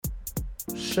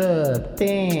Shove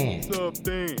Dan. What's up,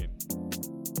 Dan?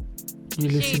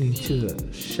 You're listening to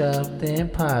the Shove Dan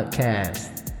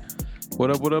podcast. What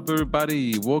up,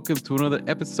 everybody? Welcome to another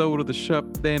episode of the Shop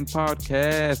Dan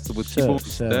podcast with Sure, T-Bone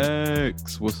sure.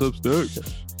 Stacks. What's up,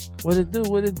 Stacks? What it do?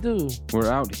 What it do?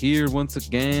 We're out here once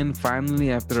again,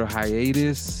 finally, after a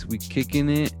hiatus. We kicking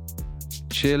it,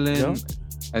 chilling. Yup.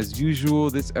 As usual,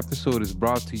 this episode is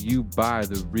brought to you by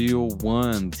The Real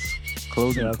Ones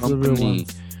Clothing Shout out to the real Company.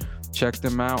 ones. Check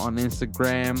them out on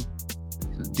Instagram.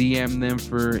 DM them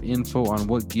for info on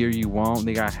what gear you want.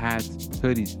 They got hats,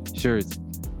 hoodies, shirts,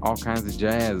 all kinds of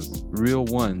jazz. Real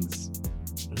Ones.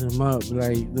 Hit 'em up,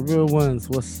 like the real ones.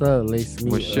 What's up, Lace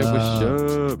Me? What's up?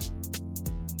 What's up?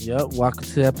 Yup. Welcome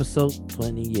to episode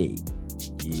 28.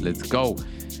 Yeah. Let's go.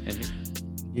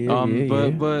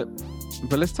 Yeah,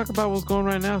 But let's talk about what's going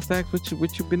right now, Stacks.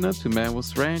 What you been up to, man?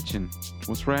 What's ranching?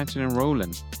 What's ranching and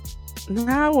rolling?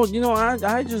 Nah, well,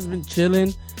 I just been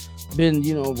chilling, been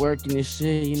working this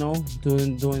shit,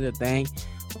 doing the thing.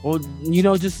 Well,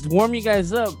 just warm you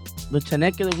guys up. The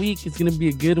Chaneque of the week is gonna be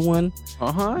a good one.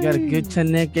 Uh-huh. We got a good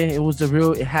Chaneque.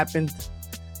 It happened.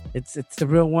 It's the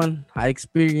real one. I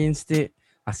experienced it.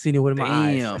 I seen it with my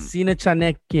eyes. I Damn. seen a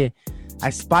Chaneque. I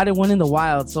spotted one in the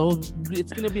wild, so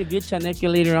it's gonna be a good Chaneque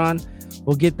later on.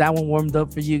 We'll get that one warmed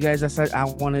up for you guys. I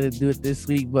wanted to do it this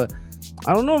week, but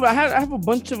I don't know. I have a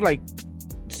bunch of like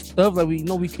stuff that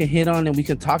we can hit on and we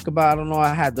can talk about. I don't know.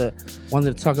 I had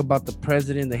wanted to talk about the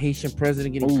president, the Haitian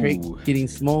president Ooh. getting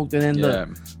smoked, and then Yeah.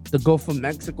 the Gulf of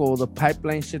Mexico, the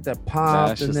pipeline shit that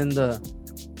popped, That's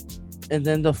and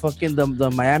then the fucking the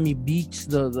Miami Beach,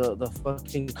 the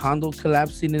fucking condo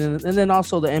collapsing, and then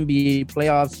also the NBA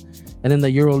playoffs, and then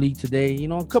the Euro League today.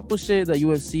 A couple shit, the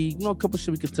UFC. A couple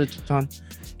shit we could touch on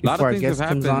A lot before of our things have guest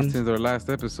comes happened on. since our last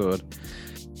episode.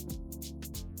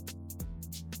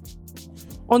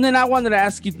 Oh, and then I wanted to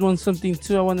ask you something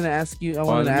too. I wanted to ask you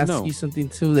something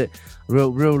too. That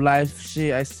real life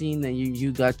shit. I seen that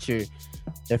you got your.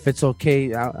 If it's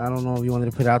okay, I don't know if you wanted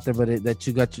to put it out there, but that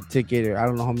you got your ticket, or I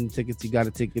don't know how many tickets you got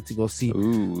a ticket to go see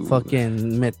Ooh.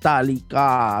 fucking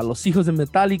Metallica, Los Hijos de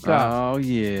Metallica. Oh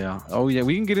yeah.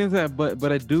 We can get into that, but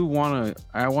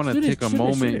I want to Shoot it, take a shoot it,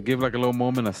 moment, shoot it. give like a little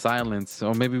moment of silence,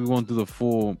 or maybe we won't do the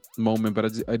full moment.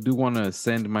 But I do want to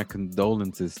send my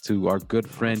condolences to our good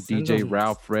friend send DJ them.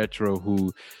 Ralph Retro,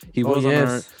 who he Oh, was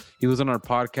yes. he was on our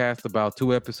podcast about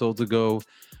 2 episodes ago.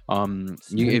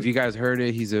 If you guys heard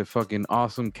it, he's a fucking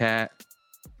awesome cat,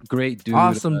 great dude,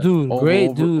 Awesome dude,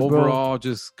 great dude, bro. overall,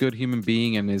 just good human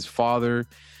being. And his father,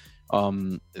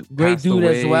 Great passed dude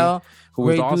away, as well. who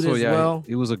was Great dude also as well.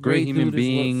 he was a great human dude as well.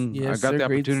 being. Yes, I got sir, the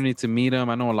great. opportunity to meet him.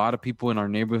 I know a lot of people in our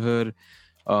neighborhood,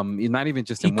 not even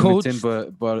just in He Wilmington,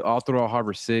 coached. but all throughout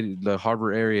Harbor City, the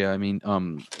Harbor area. I mean,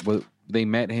 they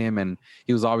met him, and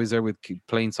he was always there with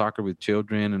playing soccer with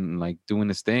children and like doing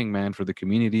his thing, man, for the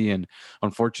community. And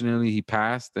unfortunately, he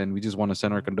passed, and we just want to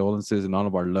send our condolences and all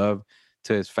of our love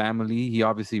to his family. He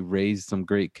obviously raised some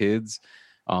great kids.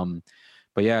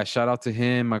 But yeah, shout out to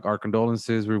him. Like, our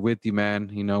condolences. We're with you, man.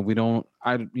 A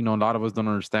lot of us don't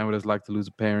understand what it's like to lose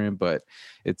a parent, but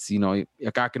it's, like,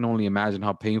 I can only imagine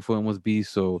how painful it must be.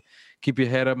 So keep your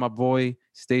head up, my boy.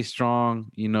 Stay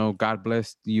strong. God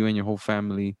bless you and your whole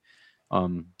family.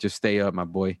 Just stay up, my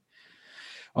boy.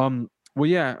 Well,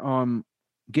 yeah.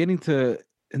 Getting to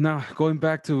now, going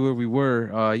back to where we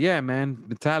were. Yeah, man,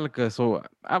 Metallica. So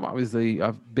I've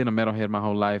been a metalhead my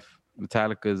whole life.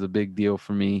 Metallica is a big deal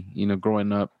for me.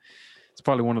 Growing up, it's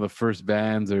probably one of the first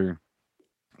bands, or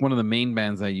one of the main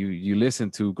bands that you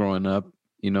listen to growing up.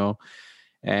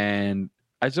 And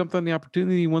I jumped on the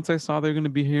opportunity once I saw they're going to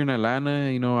be here in Atlanta.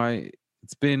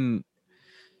 It's been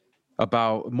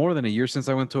about more than a year since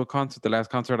I went to a concert. The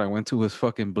last concert I went to was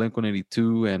fucking Blink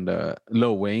 182 and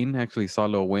Lil Wayne. Actually saw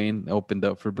Lil Wayne opened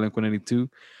up for Blink 182.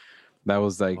 That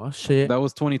was like Oh shit. that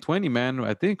was 2020, man.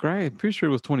 I think, right? I'm pretty sure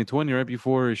it was 2020, right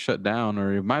before it shut down,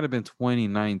 or it might have been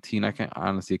 2019. I can't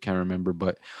remember.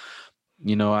 But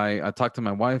I talked to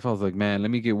my wife. I was like, man, let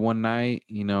me get one night.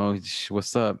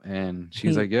 What's up? And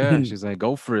she's like, yeah. She's like,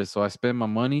 go for it. So I spent my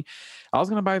money. I was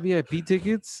gonna buy VIP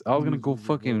tickets. I was gonna go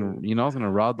fucking, I was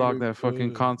gonna raw dog that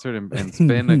fucking concert and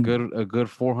spend a good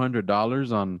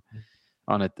 $400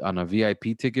 on a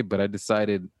VIP ticket. But I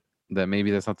decided that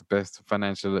maybe that's not the best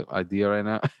financial idea right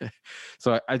now.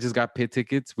 So I just got pit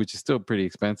tickets, which is still pretty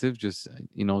expensive. Just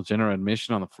general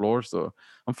admission on the floor. So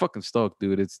I'm fucking stoked,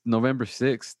 dude. It's November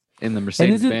 6th in the And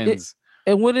Mercedes Benz.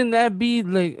 and wouldn't that be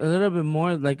like a little bit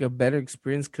more like a better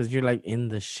experience because you're like in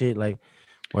the shit, like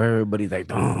where everybody's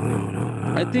like,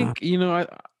 I think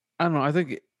I don't know. I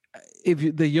think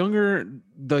if the younger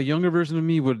version of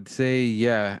me would say,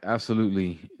 yeah,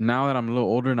 absolutely. Now that I'm a little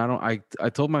older and I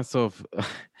told myself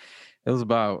it was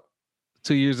about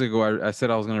 2 years ago. I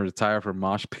said I was gonna retire from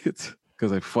mosh pits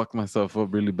because I fucked myself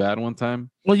up really bad one time.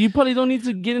 Well, you probably don't need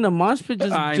to get in a mosh pit.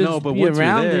 Just I know, just but be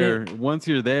around it. once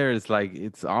you're there, it's like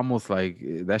it's almost like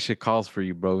that shit calls for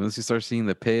you, bro. Once you start seeing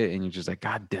the pit, and you're just like,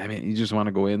 God damn it, you just want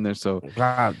to go in there. So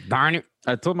God darn it.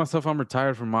 I told myself I'm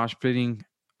retired from mosh pitting.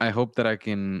 I hope that I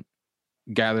can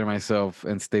gather myself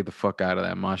and stay the fuck out of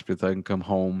that mosh pit so I can come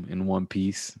home in one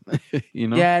piece. you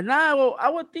know? Yeah, nah. Well, I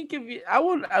would think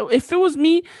if it was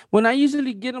me when I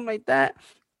usually get them like that,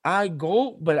 I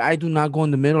go, but I do not go in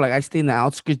the middle. Like I stay in the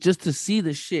outskirts just to see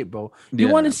the shit, bro. You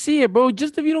want to Yeah. see it, bro.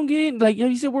 Just if you don't get in, like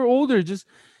you said, we're older. Just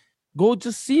go,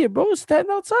 just see it, bro. Stand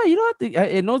outside. You don't have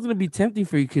to. I know it's gonna be tempting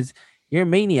for you because you're a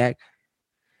maniac.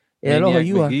 Yeah, I know how Maniac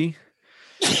you are. McGee.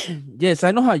 Yes,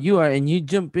 I know how you are, and you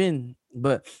jump in.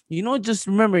 But just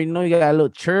remember, you got a little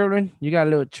children. You got a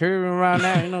little children around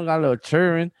now. Got a little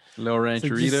children. Little So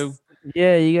Rancherito. just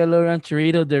yeah, you got a little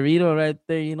rancherito, Dorito right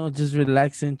there. Just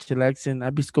relaxing, chillaxing.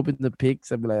 I be scoping the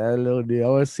pics. I be like, that little dude. I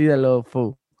want to see that little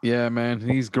fool. Yeah, man.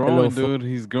 He's That little growing, fool. dude.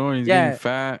 He's growing. He's getting Yeah,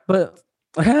 fat. but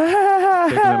Taking a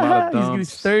lot of he's getting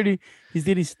dumps. sturdy. He's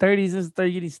getting sturdy and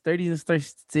start getting sturdy and start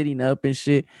sitting up and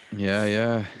shit. Yeah,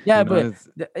 yeah. Yeah, You know, but it's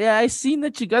yeah, I seen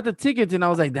that you got the tickets, and I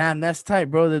was like, damn, that's tight,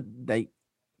 bro. That like,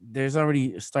 there's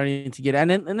already starting to get, and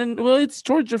then, well, it's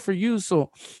Georgia for you,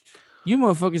 so you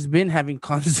motherfuckers been having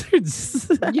concerts.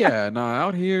 yeah, no,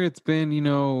 out here it's been,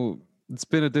 it's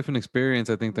been a different experience,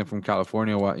 I think, than from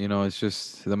California. It's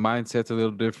just the mindset's a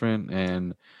little different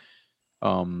and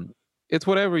um it's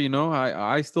whatever,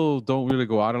 I still don't really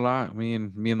go out a lot. Me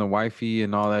and the wifey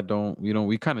and all that don't,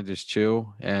 we kind of just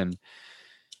chill and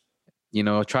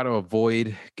try to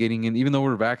avoid getting in, even though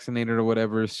we're vaccinated or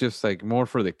whatever. It's just like more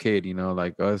for the kid,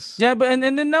 like us. Yeah, but and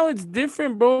then now it's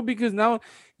different, bro, because now,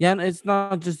 yeah, it's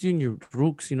not just you and your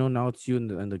rooks, now it's you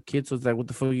and the kids. So it's like, what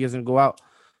the fuck you guys gonna go out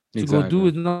to go do? Exactly.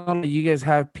 It's not like you guys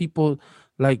have people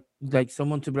like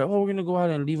someone to be like, oh, we're gonna go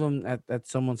out and leave them at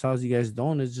someone's house. You guys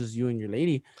don't. It's just you and your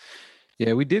lady.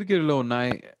 Yeah, we did get a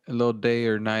little day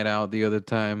or night out the other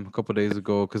time, a couple days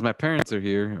ago, because my parents are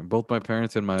here. Both my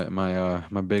parents and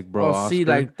my big bro Oh, see,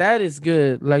 Oscar. like that is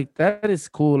good. Like that is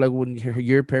cool. Like when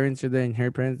your parents are there and her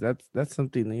parents, that's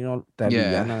something that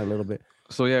Yeah. Liana a little bit.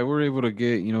 So yeah, we're able to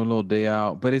get a little day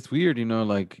out, but it's weird,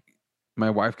 like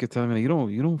my wife kept telling me,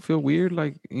 like, you don't feel weird,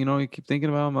 like you keep thinking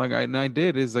about them, like I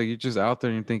did. It's like you're just out there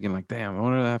and you're thinking, like, damn, I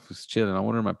wonder if I was chilling. I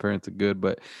wonder if my parents are good,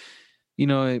 but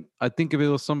I think if it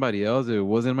was somebody else, if it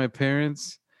wasn't my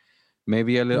parents,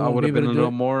 maybe You I won't would be have able been to a do little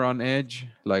it. more on edge,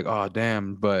 like, oh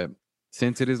damn. But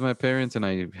since it is my parents and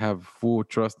I have full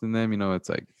trust in them, it's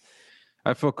like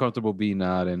I feel comfortable being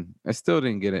out, and I still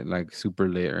didn't get it like super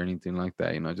late or anything like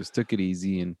that. I just took it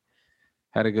easy and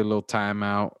had a good little time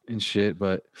out and shit.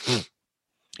 But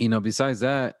besides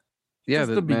that, yeah, Just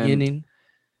the that man. beginning.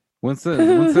 And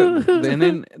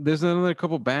then there's another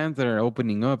couple bands that are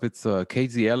opening up. It's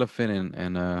Cage the Elephant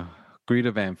and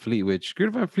Greta Van Fleet, which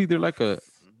Greta Van Fleet, they're like a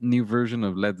new version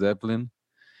of Led Zeppelin.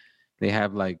 They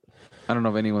have like, I don't know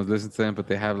if anyone's listened to them, but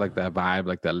they have like that vibe,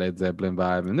 like that Led Zeppelin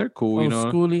vibe, and they're cool, Old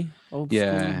schooly,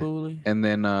 Yeah. bully. And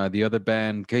then the other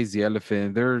band, Cage the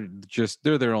Elephant, they're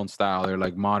their own style. They're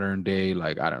like modern day,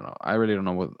 like I don't know. I really don't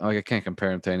know I can't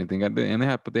compare them to anything. And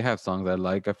they have songs I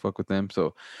like. I fuck with them.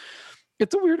 So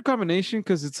it's a weird combination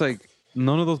because it's like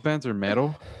none of those bands are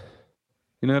metal.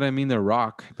 You know what I mean? They're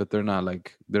rock, but they're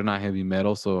not heavy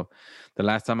metal. So the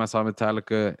last time I saw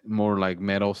Metallica, more like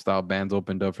metal style bands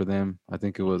opened up for them. I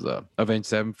think it was Avenged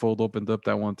Sevenfold opened up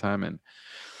that one time, and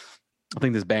I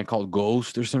think this band called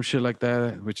Ghost or some shit like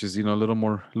that, which is a little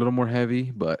more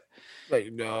heavy, but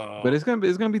Like no. it's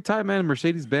gonna be tight, man.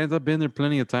 Mercedes Benz, I've been there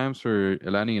plenty of times for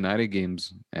Atlanta United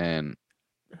games, and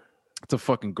it's a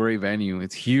fucking great venue.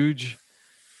 It's huge.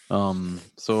 So I'm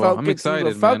Falcons, the excited,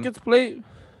 man. Falcons play.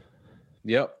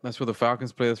 Yep, that's where the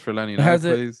Falcons play. That's for Atlanta It United has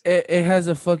a plays. it has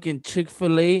a fucking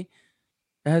Chick-fil-A. It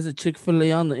has a Chick-fil-A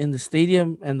in the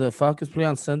stadium, and the Falcons play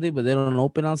on Sunday, but they don't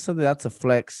open on Sunday. That's a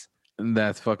flex. And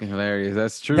that's fucking hilarious.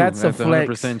 That's true. That's a That's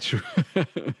flex. 100% true.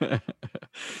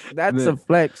 That's a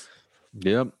flex.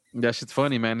 Yep, that shit's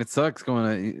funny, man. It sucks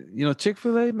going to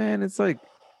Chick-fil-A, man. It's like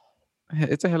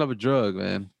it's a hell of a drug,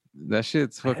 man. That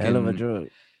shit's Hell of a fucking.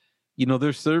 drug.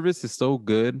 Their service is so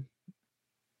good.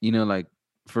 Like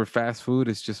for fast food,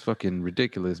 it's just fucking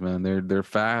ridiculous, man. They're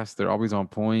fast. They're always on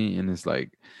point, and it's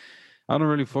like I don't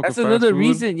really fuck with That's fast another food.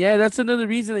 reason. Yeah, that's another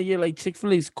reason that you're like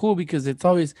Chick-fil-A is cool because it's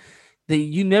always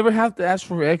you never have to ask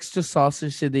for extra sauce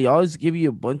and shit. They always give you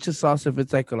a bunch of sauce if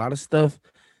it's like a lot of stuff.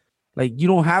 Like you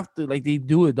don't have to. Like they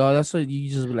do it, dog. That's what you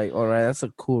just be like. All right, that's a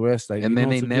cool rest. Like And you then know,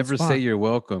 they it's a good never say spot. you're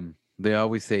welcome. They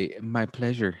always say my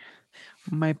pleasure,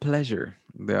 my pleasure.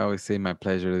 They always say my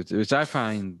pleasure, which I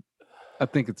find, I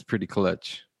think it's pretty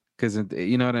clutch. Because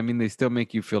you know what I mean. They still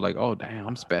make you feel like, oh damn,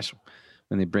 I'm special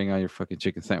when they bring out your fucking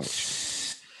chicken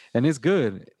sandwich, and it's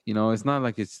good. You know, it's not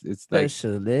like it's like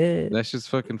Special ed. that's just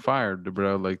fucking fire,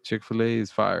 bro. Like Chick-fil-A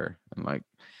is fire, and like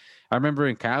I remember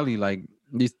in Cali, like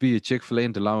there used to be a Chick-fil-A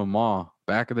in Delama Mall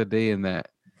back in the day in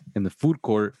the food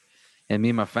court, and me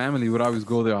and my family would always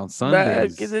go there on Back in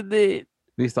Sundays. the day.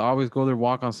 We used to always go there,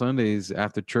 walk on Sundays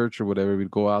after church or whatever.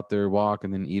 We'd go out there, walk,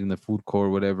 and then eat in the food court, or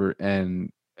whatever,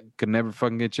 and could never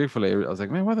fucking get Chick-fil-A. I was like,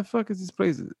 man, why the fuck is this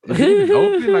place? Is it even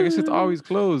open? Like it's just always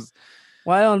closed.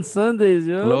 Why on Sundays,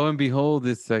 yo? Lo and behold,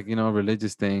 it's like, you know, a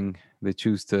religious thing. They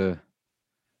choose to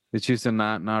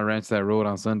not ranch that road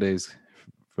on Sundays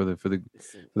for the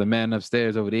man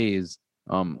upstairs over there is.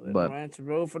 They don't But ranch the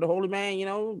road for the holy man, you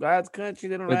know, God's country.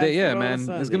 They don't but they, ranch the yeah, road on man, it's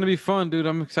gonna Sunday. be fun, dude.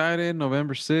 I'm excited.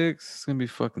 November 6th, it's gonna be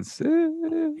fucking sick.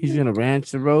 He's gonna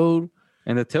ranch the road.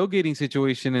 And the tailgating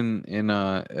situation in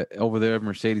over there at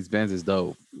Mercedes Benz is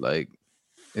dope. Like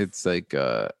it's like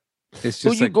it's Who just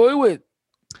you like going with?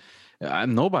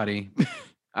 nobody.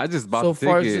 I just bought So the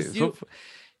far, it's ticket. just you.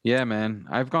 Yeah, man.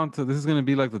 I've gone to this is gonna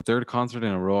be like the third concert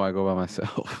in a row I go by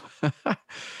myself.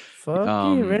 Fuck it,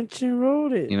 um, ranch and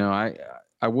road it. you know,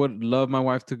 I would love my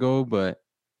wife to go, but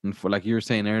for like you were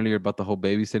saying earlier about the whole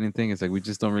babysitting thing, it's like we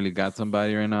just don't really got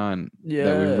somebody right now, and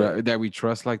Yeah, that we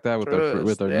trust like that with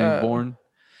trust. our Yeah, newborn.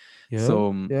 yeah,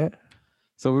 So yeah.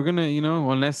 so we're gonna, you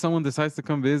know, unless someone decides to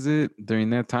come visit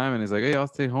during that time and it's like, hey, I'll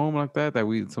stay home like that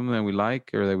we something that we like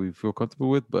or that we feel comfortable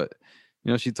with. But you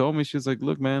know, she told me, she's like,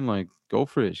 look, man, like go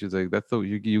for it. She's like, that's the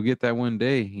you get that one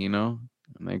day, you know,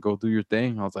 and then go do your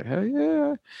thing. I was like, hell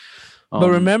yeah. But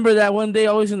Um, remember that one day,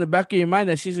 always in the back of your mind,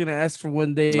 that she's gonna ask for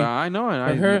one day I know,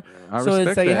 for her. and I So it's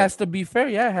respect like it that. has to be fair.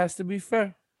 Yeah, it has to be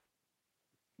fair.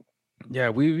 Yeah,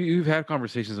 we've had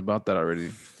conversations about that already.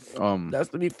 It has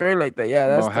to be fair like that. Yeah,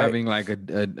 that's About tight. having like a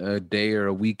day or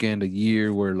a weekend, a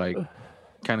year where like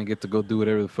kind of get to go do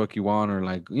whatever the fuck you want, or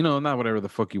like, you know, not whatever the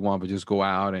fuck you want, but just go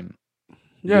out and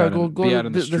Yeah, go be to out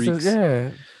in the this is streets.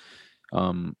 yeah.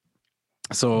 Um,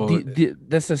 so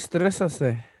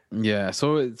Desestrésase. yeah,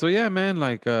 so yeah, man,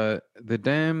 like the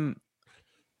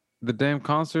damn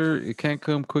concert, it can't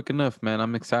come quick enough, man.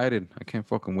 I'm excited. I can't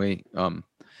fucking wait.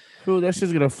 Bro, that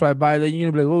shit's gonna fly by. Then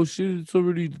you're gonna be like, oh shit, it's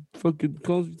already fucking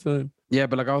concert time. Yeah,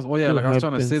 but It like I was trying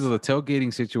to say that happens. the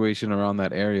tailgating situation around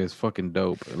that area is fucking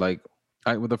dope. Like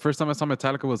the first time I saw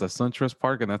Metallica was at SunTrust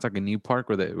Park, and that's like a new park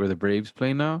where the Braves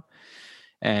play now.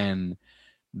 And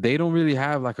they don't really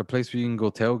have like a place where you can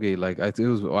go tailgate. Like it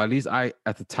was, or at least I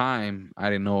at the time I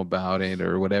didn't know about it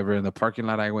or whatever. In the parking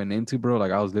lot I went into, bro,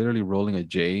 like I was literally rolling a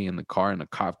J in the car, and a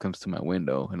cop comes to my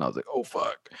window, and I was like, oh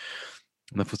fuck.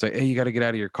 And the fool's like, hey, you got to get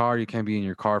out of your car. You can't be in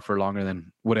your car for longer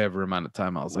than whatever amount of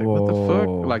time. I was like, what the fuck?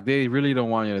 Whoa. Like they really don't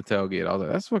want you to tailgate. I was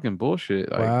like, that's fucking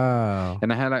bullshit. Like, Wow.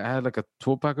 and I had like a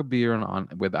 12-pack of beer on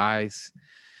with ice,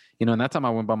 you know. And that time I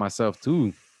went by myself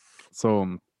too.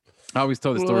 So I always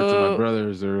tell the story to my Whoa.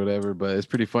 brothers or whatever, but it's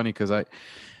pretty funny because I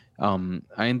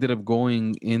ended up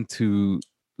going into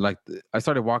like I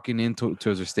started walking into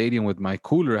the stadium with my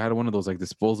cooler. I had one of those like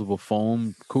disposable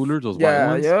foam coolers, those white Yeah,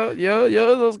 ones. yeah.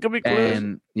 Those can be close.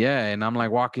 And yeah, and I'm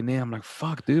like walking in, I'm like,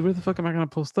 fuck, dude, where the fuck am I gonna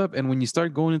post up? And when you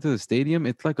start going into the stadium,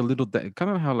 it's like a little kind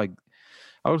of how like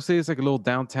I would say it's like a little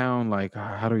downtown, like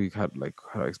how do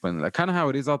I explain it? Like kind of how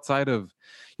it is outside of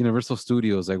Universal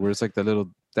Studios, like where it's like the little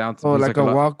downtown. Oh, There's like like a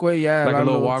a lot, walkway. Yeah, a like a lot of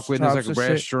little little walkway. And there's like shops and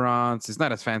shit. restaurants. It's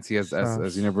not as fancy as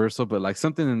Shops. Universal, but like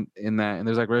something in that. And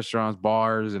there's like restaurants,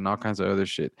 bars, and all kinds of other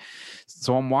shit.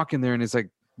 So I'm walking there, and it's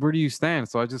like, where do you stand?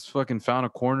 So I just fucking found a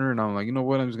corner, and I'm like, you know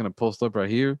what? I'm just gonna post up right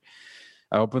here.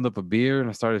 I opened up a beer and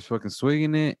I started fucking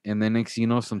swigging it. And then next thing you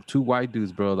know, some two white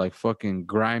dudes, bro, like fucking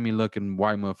grimy looking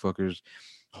white motherfuckers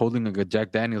holding like a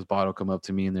Jack Daniels bottle come up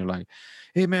to me and they're like,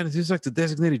 hey man, is this like the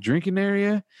designated drinking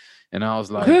area? And I was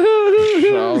like,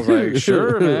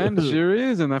 sure, man, sure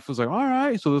is. And that was like, all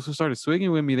right. So this one started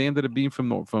swigging with me. They ended up being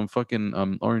from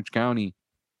fucking Orange County.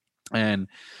 And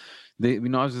they, you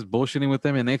know, I was just bullshitting with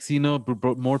them, and next thing you know,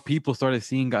 more people started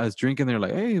seeing guys drinking. They're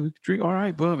like, "Hey, we could drink, all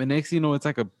right, boom." And next thing you know, it's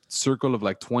like a circle of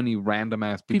like 20 random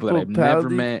ass people that People I've never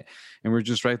pally. met, and we're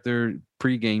just right there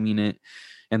pre-gaming it.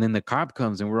 And then the cop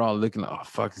comes, and we're all looking like, "Oh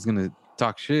fuck, he's gonna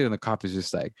talk shit." And the cop is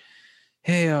just like,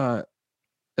 "Hey,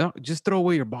 just throw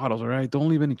away your bottles, all right? Don't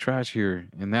leave any trash here."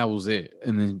 And that was it.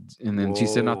 And then she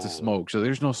said not to Whoa. smoke, so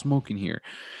there's no smoking here.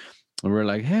 And we're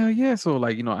like, hell yeah. So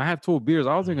like, I had 12 beers.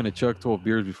 I wasn't gonna chug 12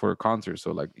 beers before a concert.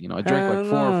 So like, I drank like Hell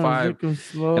four or no, five drink 'em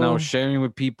and I was slow. sharing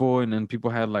with people. And then people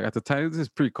had like at the time, this is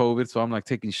pre-COVID. So I'm like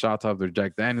taking shots out of their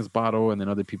Jack Daniels bottle, and then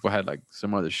other people had like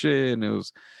some other shit. And it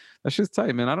was that's just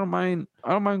tight, man. I don't mind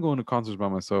going to concerts by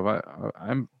myself.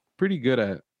 I'm pretty good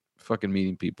at fucking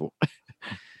meeting people.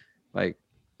 Like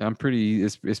I'm pretty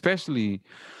especially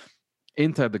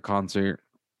inside the concert.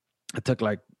 I took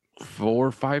like 4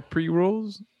 or 5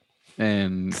 pre-rolls,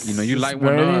 and you Just light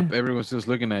one barely. up, everyone's just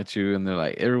looking at you, and they're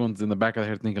like, everyone's in the back of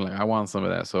their head thinking like, I want some of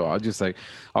that. So I'll just like,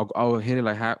 I'll hit it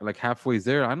like halfway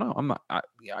there. I know I'm not,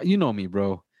 you know me,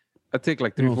 bro. I take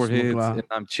like You three don't four smoke hits loud. and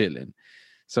I'm chilling.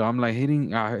 So I'm like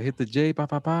I hit the J, pa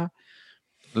pa pa.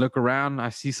 Look around, I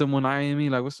see someone eyeing me,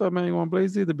 like, "What's up, man? You want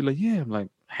blaze it?" They'll be like, "Yeah." I'm like,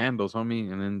 "Handles,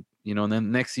 homie." And then and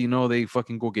then next thing you know, they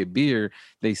fucking go get beer.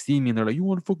 They see me and they're like, "You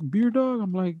want a fucking beer, dog?"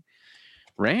 I'm like,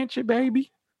 "Ranch it,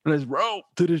 baby. Let's roll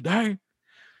to this day,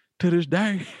 to this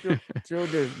day." Chill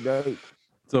this day.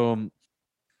 So,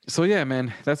 so yeah,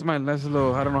 man, that's my last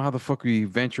little. I don't know how the fuck we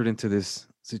ventured into this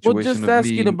Well, situation just of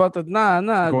asking me about the nah,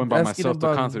 going by asking myself to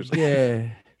about concerts. yeah.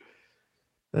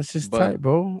 That's just But tight,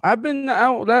 bro. I've been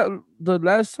out that the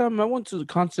last time I went to the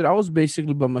concert, I was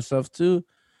basically by myself too.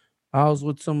 I was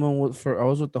with someone I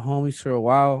was with the homies for a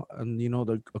while, and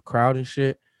the a crowd and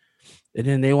shit. And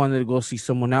then they wanted to go see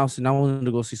someone else, and I wanted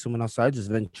to go see someone else. So I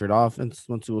just ventured off and just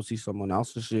went to go see someone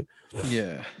else and shit.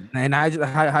 yeah, And I just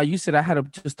how you said I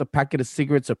had just a packet of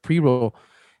cigarettes, a pre roll,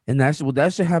 and that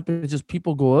shit happens. Just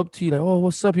people go up to you like, "Oh,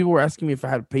 what's up?" People were asking me if I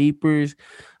had papers.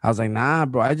 I was like, "Nah,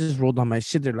 bro. I just rolled on my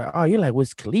shit." They're like, "Oh, you're like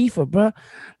Wiz Khalifa, bro." Like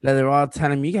they're all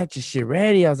telling me, "You got your shit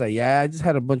ready." I was like, "Yeah, I just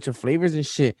had a bunch of flavors and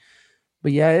shit."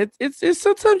 But yeah, it's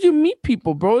sometimes you meet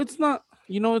people, bro. It's not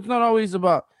it's not always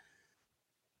about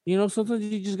sometimes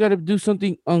you just gotta do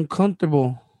something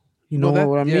uncomfortable. You know well,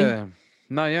 what I mean? yeah,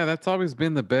 no, yeah, that's always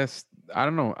been the best. I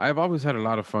don't know. I've always had a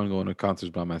lot of fun going to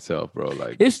concerts by myself, bro.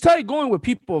 Like, It's tight going with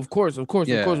people, of course, of course,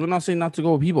 of course. yeah, We're not saying not to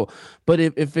go with people, but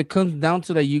if it comes down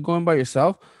to that, you going by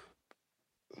yourself,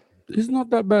 it's not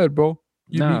that bad, bro.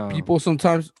 You meet no. people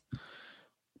sometimes.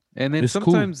 And then It's cool.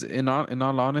 sometimes, in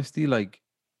all honesty, like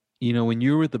when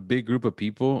you're with a big group of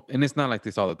people, and it's not like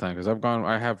this all the time because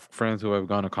I have friends who I've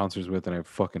gone to concerts with, and I've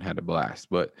fucking had a blast.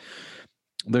 But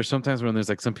there's sometimes when there's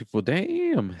like some people,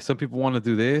 damn, some people want to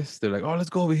do this. They're like, oh, let's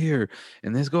go over here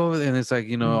and let's go over there. And it's like,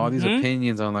 all these Mm-hmm.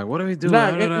 opinions on like, what do we do?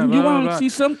 Nah, Blah, blah, blah, and you blah, want to blah. see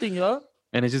something, huh?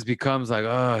 And it just becomes like,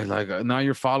 oh, like now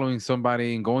you're following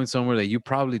somebody and going somewhere that you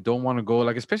probably don't want to go.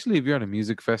 Like, especially if you're at a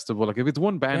music festival. Like, if it's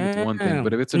one band, it's one thing.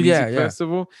 But if Damn. it's a Yeah, music yeah.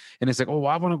 festival and it's like, oh,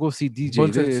 I want to go see DJ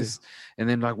Bunch of shit. this, and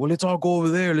then like, well, let's all go over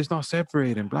there. Let's not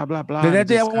separate and blah blah blah. And it That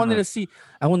day just kind of,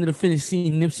 I wanted to finish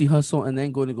seeing Nipsey Hussle and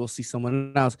then go see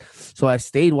someone else. So I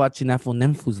stayed watching that for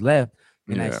Nemfu's left,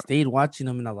 and I yeah, stayed watching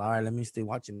them, and I was like, all right, let me stay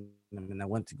watching them, and I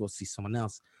went to go see someone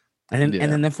else, and yeah,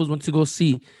 then Nemfu's went to go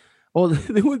see, oh,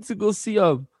 they went to go see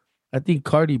I think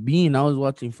Cardi B, and I was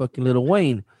watching fucking Lil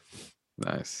Wayne.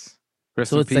 nice.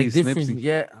 Rest So in it's like peace, different, Nipsey.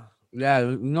 yeah, yeah,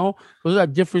 those are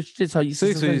different shits. How you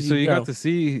see sometimes So you you got gotta, to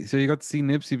see,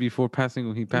 Nipsey before passing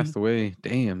when he passed away.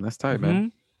 Damn, that's tight, man. mm-hmm,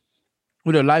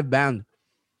 with a live band,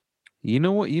 You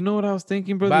know what? You know what I was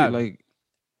thinking, brother? bad. Like,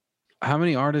 how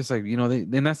many artists, like,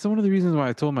 and that's one of the reasons why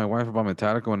I told my wife about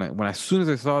Metallica when as soon as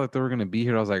I saw that they were gonna be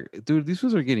here, I was like, dude, these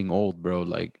ones are getting old, bro.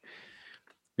 Like,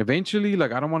 eventually,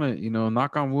 like, I don't want to,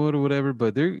 knock on wood or whatever,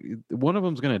 but one of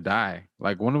them's gonna die.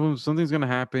 Like, one of them, something's gonna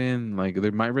happen. Like,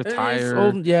 they might It's retire.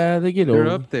 old, yeah, they get They're old.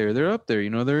 up there. They're up there.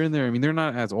 They're in there. I mean, they're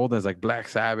not as old as like Black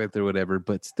Sabbath or whatever,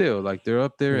 but still, like, they're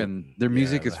up there, and their Yeah,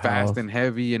 music is the fast health. and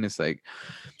heavy, and it's like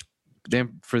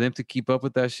for them to keep up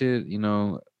with that shit,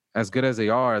 as good as they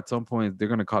are, at some point they're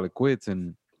gonna call it quits,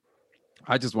 and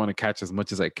I just want to catch as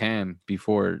much as I can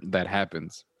before that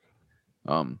happens.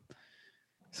 Um,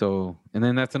 so and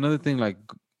then that's another thing. Like,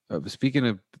 speaking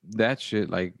of that shit,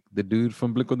 like the dude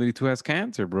from Blink-182 has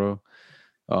cancer, bro.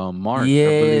 Mark, I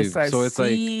Yes, believe. I So it's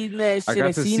like seen that I shit.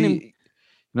 I got to seen him.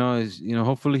 see,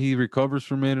 hopefully he recovers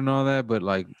from it and all that. But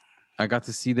like, I got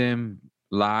to see them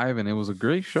live, and it was a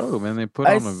great show, man. They put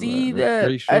I on see a that.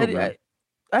 great show, man.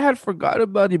 I had forgot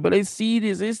about it, but I see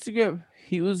his Instagram.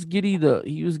 He was getting the thing.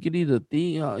 He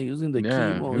was in the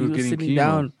Yeah, he chemo. was He was getting sitting chemo.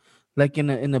 down like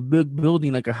in a big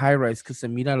building, like a high rise,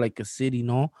 Casemira, like a city.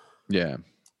 No. Yeah.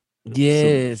 So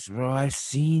Yes, bro. I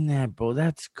seen that, bro.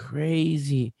 That's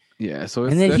crazy. yeah, so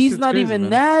And it's then that he's shit's not crazy, even man.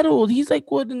 that old. He's like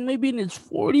what, maybe in his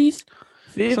 40s,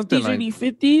 Something 50s, like early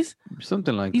 50s.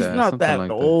 something like He's that. not Something that like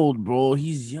that. old, bro.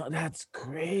 He's young. That's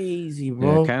crazy, Yeah,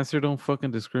 bro. cancer don't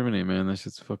fucking discriminate, man. That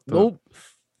shit's fucked up. Nope.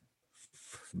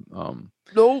 Um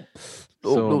Nope.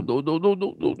 Nope. so No. No. No. No.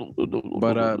 No. No. No. No. No. No.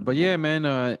 but No. No. yeah, No. man,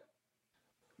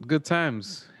 good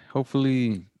times.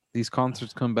 Hopefully these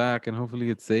concerts come back and hopefully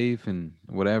it's safe and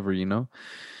whatever, you know.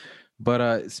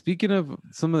 But speaking of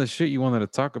some of the shit you wanted to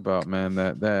talk about, man,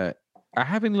 that I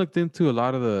haven't looked into a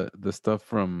lot of the stuff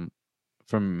from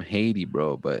Haiti,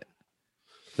 bro, but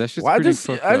that shit's Well, pretty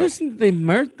fucked I up. just think they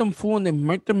murked them fool and they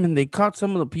murked them and they caught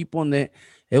some of the people and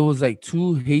it was like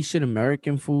two Haitian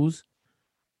American fools.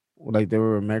 Like they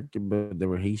were American, but they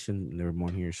were Haitian and they were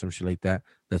born here, some shit like that.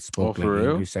 That Oh, spoke like for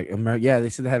real? English, like Yeah, they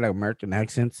said they had like American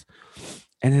accents,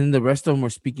 and then the rest of them were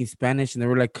speaking Spanish, and they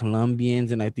were like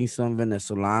Colombians and I think some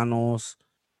Venezolanos.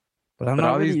 But I'm But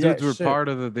not all these really dudes that were sure. part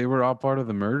of they were all part of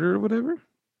the murder or whatever?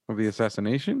 Of the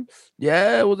assassination?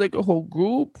 Yeah, it was like a whole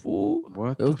group, fool.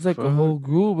 What It the was like a fuck? whole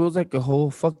group. It was like a whole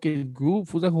fucking group.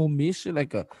 It was like a whole mission,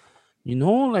 like a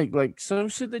like some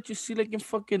shit that you see like in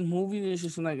fucking movies. It's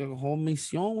just like a whole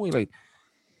mission. Where like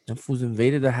them fools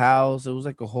invaded the house. It was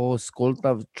like a whole escort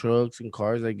of trucks and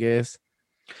cars, I guess.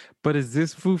 But is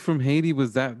this food from Haiti?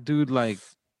 Was that dude like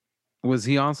was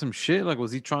he on some shit? Like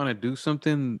was he trying to do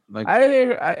something like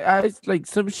I like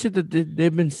some shit that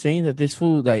they've been saying that this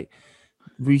fool like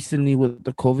recently with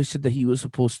the COVID shit that he was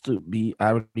supposed to be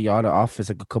already out of office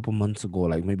like a couple months ago,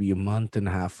 like maybe a month and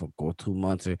a half ago, 2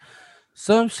 months or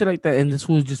some shit like that. And this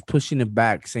was just pushing it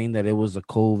back, saying that it was the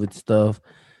COVID stuff.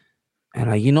 And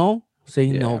like,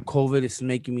 saying no, yeah. COVID is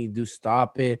making me do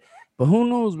stop it. But who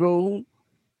knows, bro?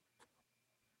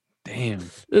 Damn.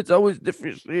 It's always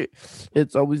different shit.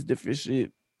 It's always different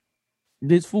shit.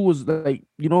 This fool was like,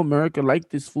 America liked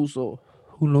this fool, so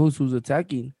who knows who's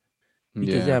attacking?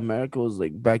 Because Yeah. yeah, America was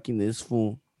like backing this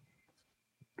fool.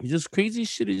 It's just crazy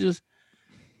shit. It's just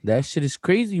that shit is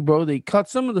crazy, bro. They caught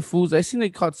some of the fools. I seen they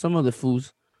caught some of the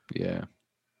fools. Yeah.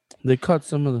 They caught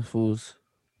some of the fools.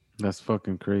 That's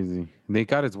fucking crazy. They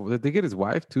got his did they get his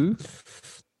wife too?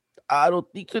 I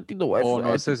don't think so. I think the wife. Oh no, I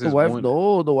it think says the his wife. wound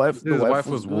No, the wife. The his wife wife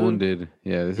was was good. wounded.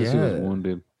 Yeah, this is he was Yeah,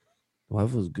 wounded. the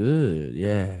wife was good.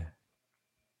 Yeah.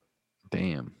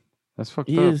 Damn. That's fucked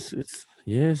up.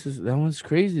 That one's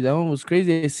crazy. That one was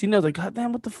crazy. I seen it. I was like, God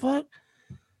damn, what the fuck?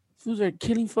 Fools are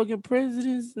killing fucking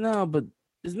presidents now, but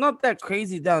it's not that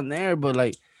crazy down there. But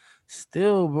like,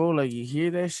 still, bro, like you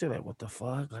hear that shit, like what the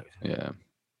fuck? Like, Yeah.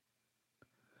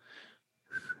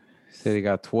 Said he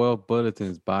got 12 bullets in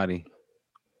his body.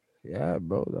 yeah,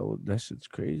 bro, that shit's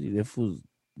crazy. That fools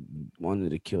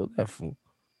wanted to kill that fool.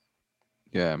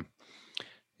 Yeah.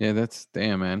 Yeah, that's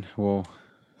damn man. Well,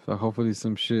 so hopefully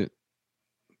some shit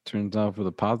turns out for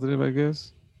the positive, I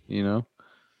guess. You know?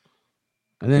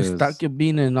 And then Cause Stock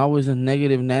being and always a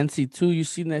negative Nancy too. You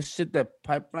seen that shit, that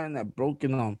pipeline that broke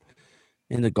in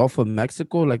the Gulf of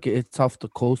Mexico? Like it's off the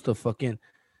coast of fucking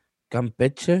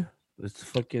Campeche. It's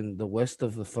fucking the west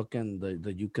of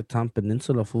the Yucatan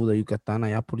Peninsula, fool, the Yucatan,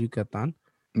 allá por Yucatan.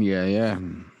 yeah, yeah.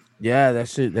 Yeah, that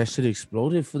shit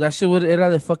exploded. Fool. That shit was era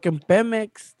the fucking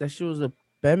Pemex. That shit was a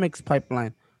Pemex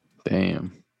pipeline.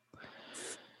 Damn.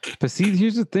 But see,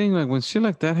 here's the thing, like when shit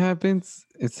like that happens,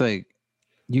 it's like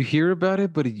you hear about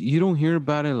it, but you don't hear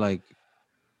about it like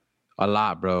a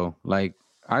lot, bro. Like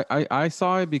I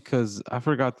saw it because I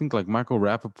forgot, I think like Michael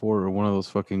Rappaport or one of those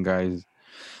fucking guys.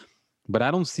 But I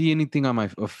don't see anything on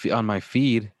my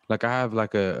feed. Like I have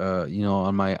like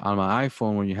on my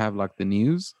iPhone when you have like the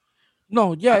news.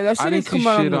 No, yeah, that I shit didn't ain't see come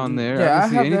out on shit the. on there. I Yeah, didn't I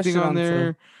see have that anything shit on on too.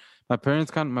 there. My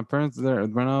parents kind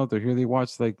of run out. They're here. They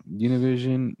watch like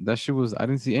Univision. That shit was. I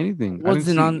didn't see anything. I didn't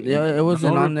Wasn't on. see Yeah, it no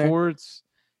wasn't on there. reports.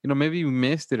 Maybe you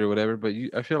missed it or whatever. But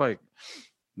I feel like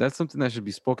that's something that should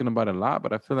be spoken about a lot.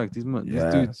 But I feel like these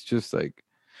Yeah, dudes just like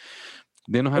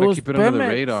they know how it to was keep it under the Pemex.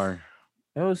 radar.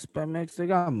 It was Pemex. They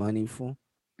got money for.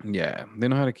 Yeah, they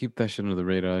know how to keep that shit under the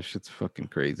radar. That shit's fucking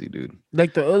crazy, dude.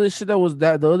 Like the other shit that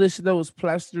was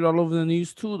plastered all over the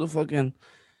news too.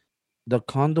 The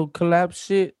condo collapse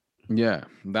shit. Yeah,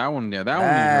 that one. Yeah, that one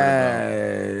we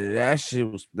heard about. That shit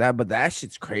was that, but that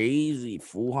shit's crazy,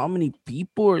 fool. How many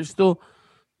people are still?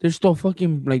 There's still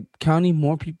fucking like counting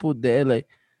more people dead. Like,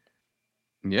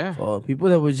 Yeah. people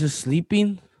that were just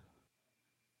sleeping.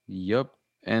 Yep.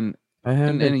 And I haven't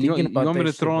and been and thinking you about want me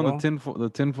that to throw shit, on bro.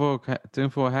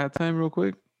 tinfoil hat time real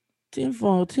quick?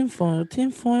 Tinfoil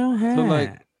So like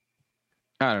hat.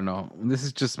 I don't know. This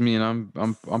is just me, and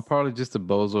I'm probably just a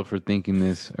bozo for thinking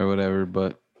this or whatever.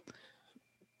 But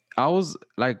I was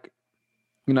like,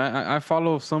 I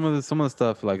follow some of the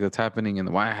stuff like that's happening in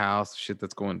the White House, shit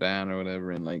that's going down or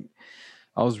whatever, and like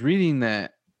I was reading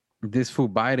that this fool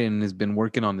Biden has been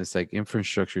working on this like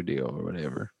infrastructure deal or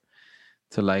whatever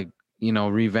to like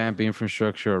revamp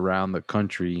infrastructure around the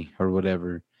country or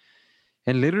whatever.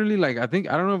 And literally, like, I think,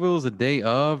 I don't know if it was the day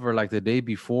of or like the day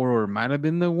before, or it might have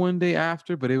been the one day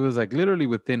after, but it was like literally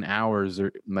within hours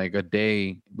or like a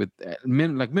day with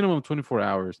like minimum 24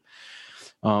 hours.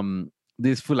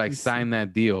 This fool like He's- signed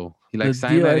that deal. He The like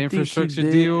signed deal, that I think he infrastructure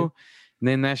did. deal. And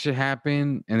then that shit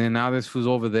happened. And then now this fool's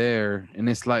over there. And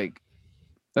it's like,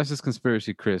 that's just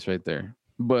conspiracy Chris right there.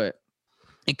 But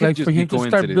it could Like for just be him to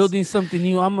start coincidence. building something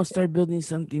new, I'm gonna start building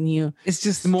something new, It's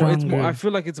just more. It's more. I stronger.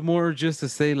 feel like it's more just to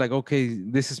say like, okay,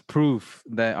 this is proof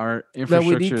that our That we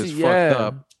infrastructure need to, is fucked yeah.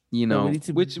 up. You That we know, need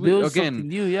to which we, build again, something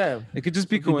new, yeah. it could just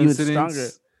be Something new and stronger.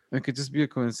 coincidence. It could just be a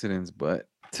coincidence. But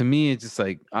to me, it's just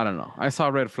like, I don't know. I saw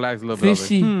red flags a little bit. I was like,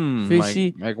 Fishy,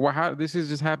 fishy. like what? How this is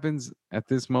just happens at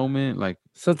this moment? Like,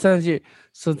 Sometimes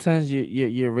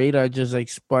your radar just like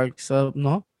sparks up,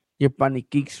 no? Your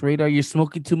panique's radar. You're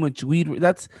smoking too much weed.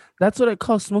 That's what I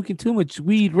call smoking too much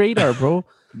weed radar, bro.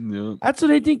 you That's what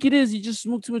I think it is. You just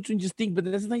smoke too much and just think, but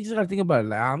that's not you just gotta think about it.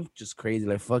 Like, I'm just crazy,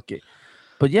 like fuck it.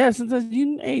 But yeah, sometimes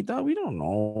hey dog, we don't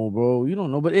know, bro. You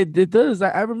don't know, but it does.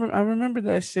 I remember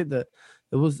that shit that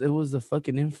it was the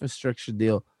fucking infrastructure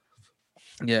deal.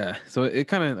 yeah. So it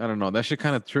kind of, I don't know. That shit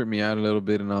kind of tripped me out a little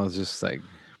bit, and I was just like,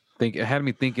 it had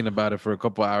me thinking about it for a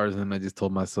couple hours, and I just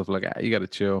told myself like, you gotta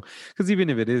chill, because even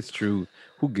if it is true,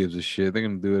 who gives a shit? They're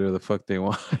gonna do whatever the fuck they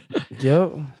want.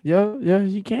 Yo,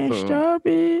 you can't So, stop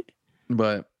it.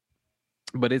 but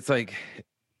it's like,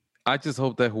 I just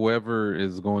hope that whoever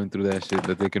is going through that shit,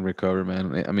 that they can recover,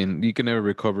 man. I mean, you can never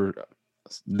recover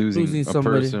losing Losing a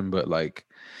somebody. person, but like,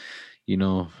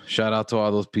 shout out to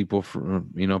all those people for,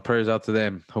 prayers out to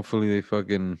them. Hopefully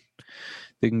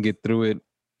they can get through it.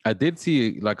 I did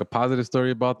see like a positive story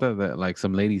about that like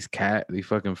some lady's cat, they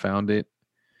fucking found it.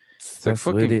 It's like That's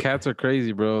with fucking it. cats are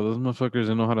crazy, bro. Those motherfuckers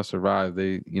don't know how to survive.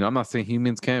 They, I'm not saying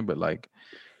humans can't, but like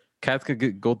cats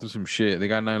could go through some shit. They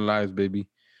got 9 lives, baby.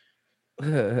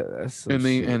 That's some And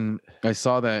they, shit. and I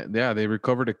saw that, yeah, they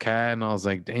recovered a cat, and I was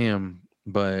like, damn.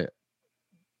 But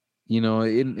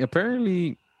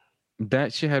apparently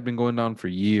that shit had been going on for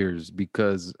years,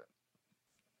 because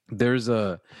there's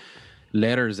a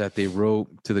letters that they wrote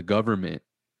to the government.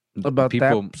 About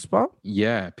that People, spot?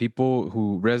 yeah,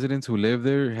 residents who live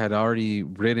there had already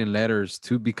written letters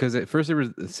to, because at first they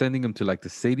were sending them to like the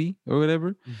city or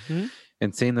whatever, Mm-hmm.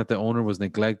 and saying that the owner was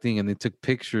neglecting, and they took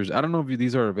pictures. I don't know if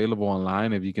these are available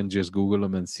online, if you can just Google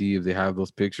them and see if they have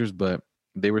those pictures, but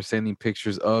they were sending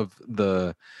pictures of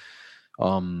the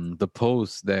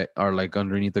posts that are like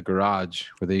underneath the garage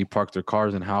where they park their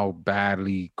cars, and how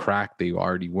badly cracked they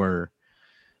already were.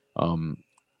 um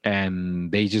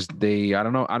and I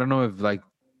don't know if like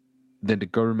that the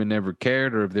government never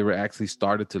cared, or if they were actually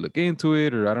started to look into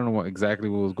it, or I don't know what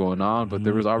was going on, but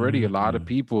there was already a lot of Mm-hmm.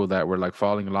 people that were like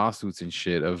filing lawsuits and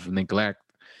shit of neglect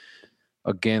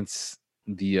against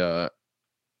the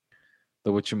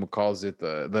what you calls it,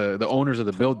 the owners of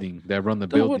the building that run the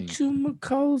The what building. you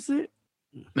calls it?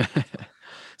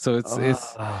 So it's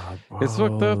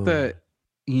fucked up Bro. that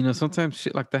sometimes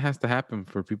shit like that has to happen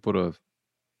for people to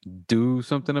do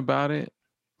something about it.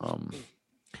 um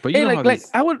but you Hey, know how like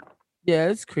these. I would. Yeah,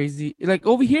 it's crazy. Like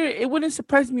over here, it wouldn't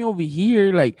surprise me over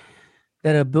here. Like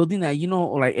that a building that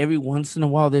like every once in a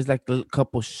while there's like a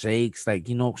couple shakes, like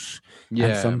and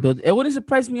Yeah. some build. It wouldn't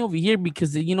surprise me over here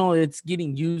because it's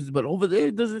getting used, but over there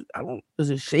does it? I don't. Does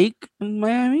it shake in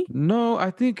Miami No, I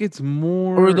think it's or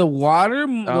more. the water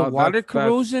That's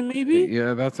corrosion maybe?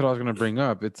 yeah, that's what I was gonna bring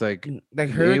up. It's like Like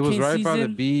it was hurricane right by the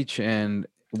season, beach, and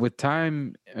with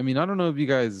time, I mean, I don't know if you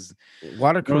guys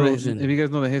water corrosion.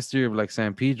 know the history of like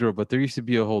San Pedro, but there used to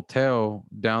be a hotel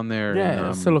down there in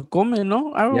Yeah, se lo come,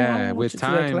 no? I yeah, went to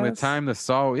that with class. time, the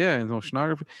salt, yeah, and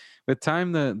oceanography. With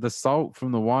time, the salt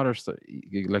from the water,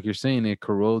 like you're saying, it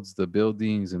corrodes the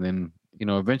buildings, and then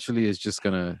eventually it's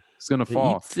gonna It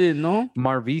fall. eats it, no?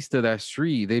 Mar Vista, that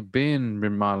street, they've been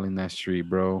remodeling that street,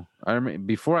 bro. I remember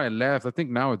before I left. I think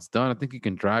now it's done. I think you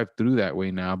can drive through that way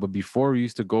now. But before, we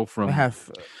used to go I have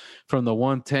from the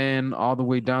 110 all the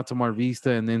way down to Mar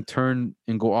Vista, and then turn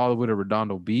and go all the way to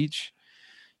Redondo Beach.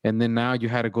 And then now you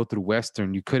had to go through Western.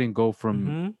 mm-hmm.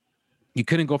 You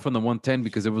couldn't go from the 110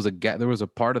 because there was there was a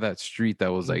part of that street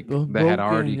that was like that had Broken.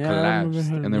 already Yeah, I remember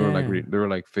collapsed, her. and they were like Yeah. they were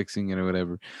like fixing it or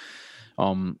whatever.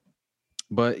 Um,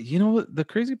 but you know what? The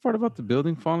crazy part about the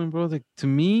building falling, bro, like to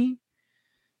me,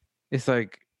 it's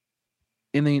like,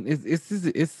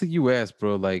 it's the U.S.,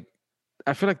 bro. Like,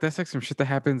 I feel like that's like some shit that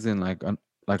happens in like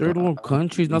Third world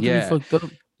countries, not to be yeah, fucked up.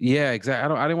 yeah,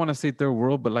 exactly. I didn't want to say third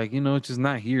world, but like it's just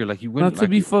not here. Like you Not wouldn't to like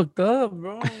be fucked up,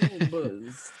 bro. But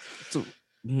it's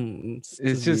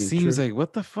it just just being seems true. like,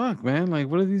 what the fuck, man? Like,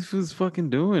 what are these fools fucking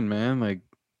doing, man? Like,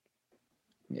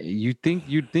 you'd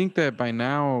think that by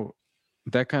now,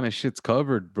 that kind of shit's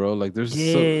covered, bro. Like there's so,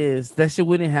 Yes, that shit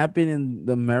wouldn't happen in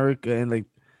America, and like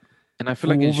and I feel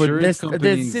like for over insurance this, they're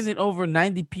companies. sending over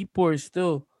 90 people are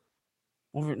still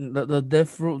over the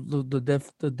death row, the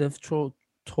death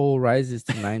toll rises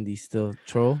to 90 still.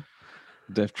 Troll,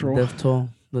 Death the Troll. death toll,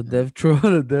 the death troll,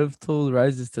 the death toll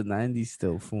rises to 90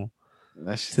 still, fool,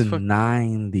 That shit's to fucked up.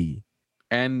 90.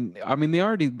 And I mean, they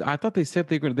already. I thought they said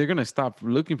they're gonna stop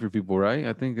looking for people, right?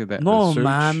 I think that the No search.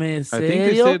 mames, I think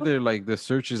they serio. said they're like the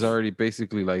search is already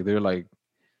basically like they're like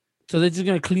So they're just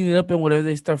gonna clean it up, and whatever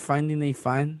they start finding, they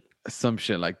find. some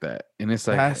shit like that, and it's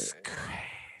like, That's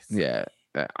crazy. yeah,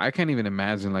 I can't even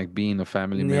imagine like being a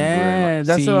family member and like Yeah, that's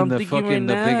what seeing I'm the thinking right fucking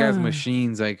the big ass now.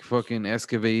 machines like fucking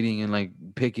excavating and like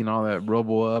picking all that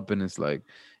rubble up, and it's like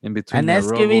in between And that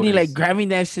rubble excavating, like is. grabbing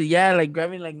that shit, yeah, like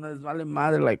grabbing like nos vale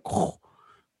madre, like,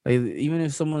 even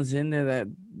if someone's in there, that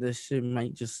the shit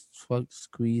might just fuck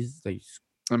squeeze, like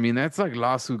I mean, that's like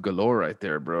lawsuit galore right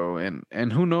there, bro.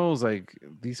 And who knows? Like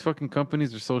these fucking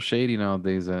companies are so shady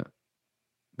nowadays that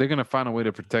they're gonna find a way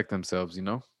to protect themselves. You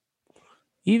know?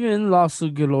 even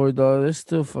lawsuit galore, dog. It's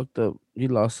still fucked up. You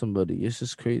lost somebody. It's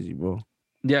just crazy, bro.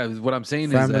 Yeah. What I'm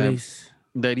saying is Families,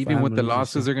 that even with the families, and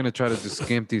losses, shit. they're gonna try to just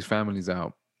skimp these families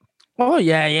out. Oh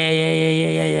yeah, yeah, yeah, yeah, yeah,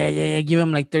 yeah, yeah, yeah, yeah. Give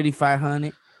him like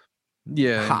 3,500.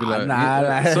 Yeah, and be Ha, like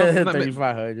nah, some like I mean,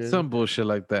 3,500. some bullshit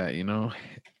like that, you know.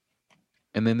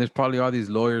 And then there's probably all these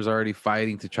lawyers already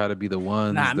fighting to try to be the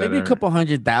ones Nah, that maybe a are. couple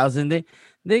 100,000.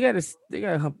 They got a I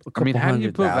mean, couple how do you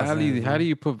hundred put thousand. value? How do Bro.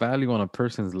 you put value on a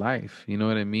person's life? You know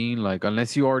what I mean? Like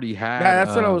unless you already Yeah, had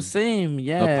that's what I was saying. a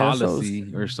Yeah, that's what I was policy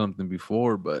or saying. something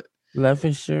before, but Life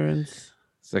insurance.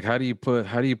 it's like how do you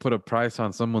put a price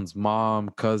on someone's mom,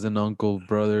 cousin, uncle,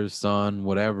 brother, son,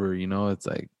 whatever, you know? It's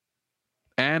like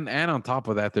and on top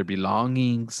of that their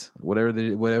belongings,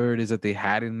 whatever it is that they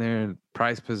had in there,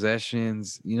 prized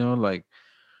possessions, you know, like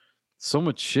so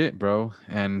much shit, bro.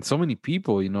 And so many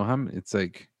people, you know, it's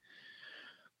like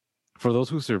for those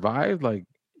who survived, like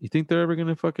you think they're ever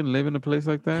gonna fucking live in a place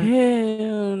like that?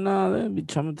 Hell no, they'd be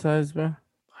traumatized, bro.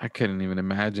 I couldn't even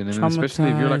imagine. And then especially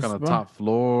if you're like on Traumatized, the bro. top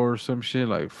floor or some shit,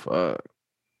 like fuck.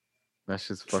 That's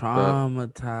just fucked up.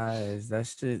 Traumatized. That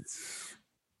shit's.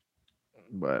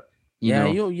 But you Yeah,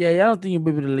 know, you. Yeah, I don't think you'll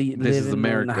be able to this live is in the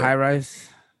America. high rise.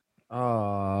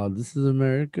 Oh, this is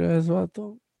America as well,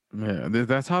 though. Yeah,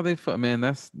 that's how they man.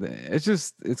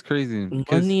 It's crazy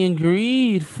because Money and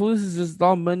greed. Fool, this is just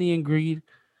all money and greed.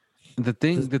 the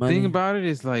thing Just the thing money. about it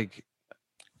is like,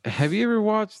 have you ever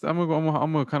watched? I'm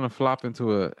gonna kind of flop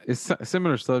into a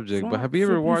similar subject, but have Flop, you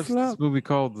ever flippy, watched this flop. movie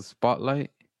called The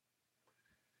Spotlight?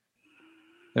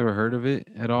 Ever heard of it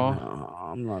at all? No,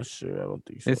 I'm not sure. I don't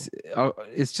think It's so.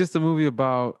 it's just a movie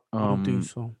about I don't think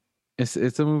so.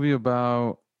 it's a movie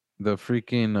about the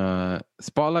freaking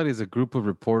Spotlight is a group of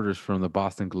reporters from the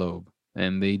Boston Globe,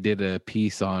 and they did a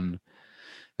piece on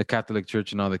the Catholic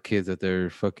Church and all the kids that they're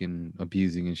fucking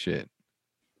abusing and shit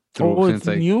through Oh, it's since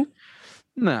like. new.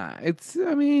 Nah,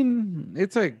 I mean,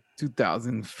 it's like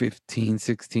 2015,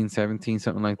 16, 17,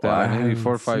 something like Oh, that. I Like maybe haven't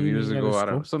 4 or 5 years seen it. ago. Let's I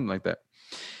don't know, go. something like that.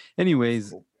 Let's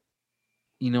Anyways, go.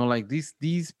 you know, like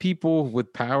these people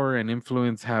with power and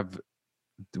influence have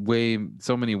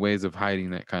so many ways of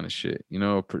hiding that kind of shit, you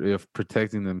know, of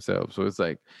protecting themselves. So it's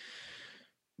like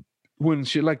when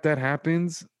shit like that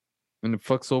happens and it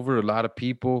fucks over a lot of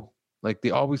people, like they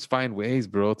always find ways,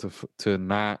 bro, to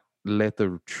not let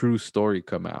the true story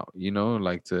come out, you know,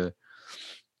 like to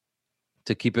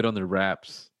keep it under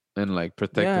wraps and like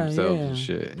protect Yeah, themselves and yeah.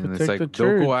 shit. And it's Protect like the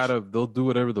church. they'll do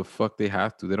whatever the fuck they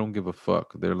have to. They don't give a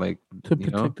fuck. They're like, To you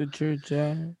know. protect the church,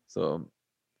 yeah. So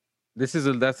that's a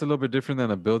little bit different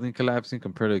than a building collapsing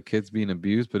compared to kids being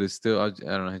abused, but it's still I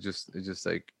don't know. It's just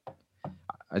like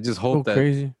I just Go hope that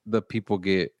crazy. the people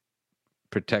get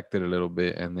protected a little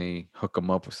bit and they hook them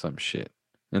up with some shit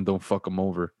and don't fuck them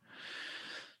over.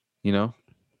 You know.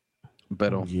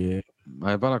 Pero Yeah.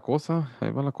 ahí va la cosa.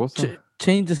 Ahí va la cosa.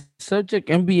 Change the subject.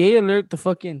 NBA alert. The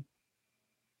fucking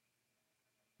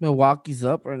Milwaukee's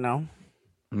up right now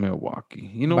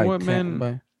Milwaukee. You know by what, 10, man? by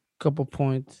a couple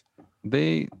points.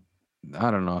 They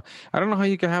I don't know. I don't know how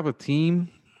you can have a team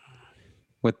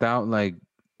without like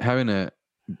having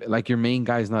like your main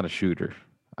guy is not a shooter.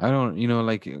 I don't,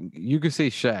 like you could say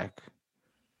Shaq.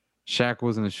 Shaq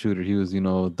wasn't a shooter. He was,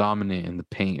 dominant in the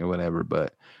paint or whatever,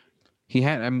 but he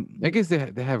had I guess they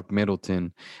have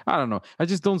Middleton. I don't know. I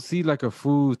just don't see like a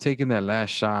fool taking that last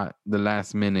shot the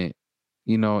last minute,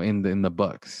 in the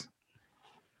Bucks.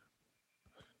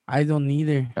 I don't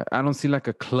either. I don't see like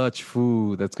a clutch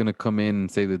fool that's gonna come in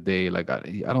and save the day. Like I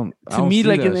don't To me, see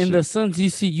like that in the shit. Suns,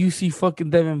 you see fucking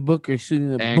Devin Booker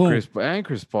shooting it, And boom.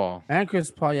 Chris Paul. And Chris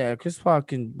Paul, yeah, Chris Paul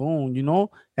can boom,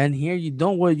 And here you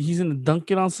don't. What he's gonna dunk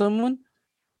it on someone?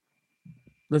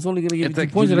 That's only gonna give you It's two like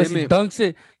you points unless he limit, dunks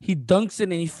it. He dunks it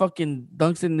and he fucking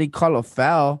dunks it and they call a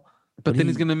foul. but But then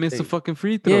he's gonna miss a they- fucking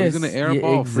free throw. He's gonna yes, air a yeah,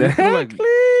 ball free throw. Like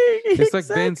exactly, it's like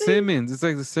Ben exactly. Simmons. It's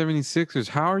like the 76ers.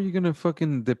 How are you gonna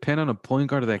fucking depend on a point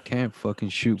guard that can't fucking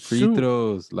shoot free Shoot,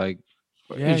 throws? Like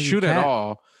yeah, and you shoot at can't.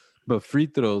 all, but free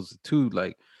throws too.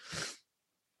 Like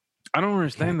I don't You can't.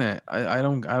 understand that. I You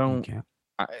don't can't.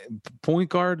 I, point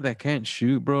guard that can't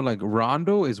shoot, bro. Like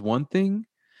Rondo is one thing,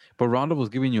 but Rondo was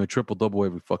giving you a triple double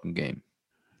every fucking game.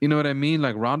 You know what I mean?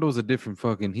 Like Rondo's a different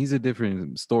fucking. He's a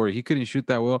different story. He couldn't shoot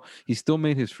that well. He still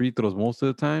made his free throws most of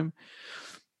the time,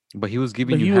 but he was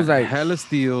giving But you he was like, hella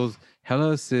steals,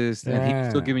 hella assists, and he was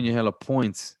still yeah, giving you hella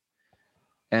points.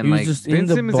 he And was like just Ben in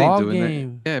the Simmons ain't ball doing that.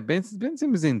 game. Yeah, Ben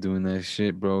Simmons ain't doing that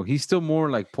shit, bro. He's still more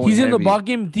like point He's in the heavy. ball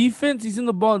game defense. He's in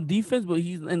the ball defense, but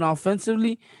he's in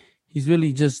offensively. He's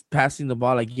really just passing the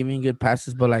ball, like giving good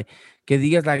passes. But like, cause he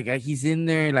gets like he's in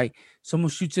there, like someone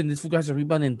shoots and this fool gets a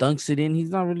rebound and dunks it in. He's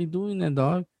not really doing that,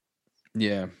 dog.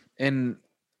 Yeah, and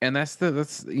that's the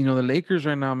Lakers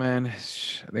right now, man.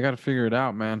 They got to figure it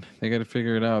out, man. They got to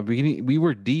figure it out. We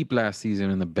were deep last season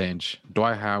in the bench.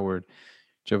 Dwight Howard,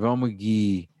 JaVale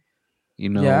McGee.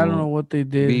 Yeah, I don't know what they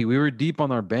did. We were deep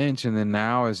on our bench, and then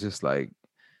now it's just like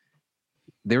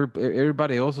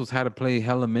everybody else was had to play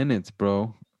hella minutes,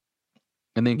 bro.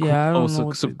 And then Yeah, I don't know So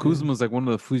what they did. Kuzma's like one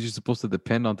of the foods you're supposed to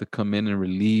depend on to come in and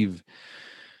relieve,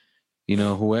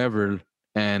 whoever.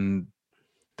 And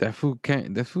that fool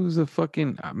can't. That fool's a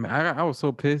fucking. I was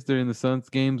so pissed during the Suns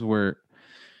games where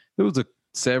there was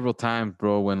several times,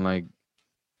 bro, when like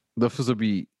the fools would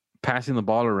be passing the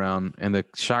ball around and the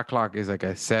shot clock is like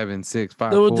at 7, 6,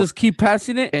 5, They will 4. just keep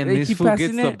passing it. And They this keep fool gets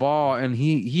passing the it, ball and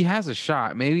he has a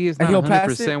shot. Maybe it's and not he'll 100 pass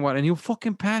it. percent what, and he'll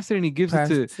fucking pass it and he gives Pass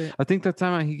it to. it. I think that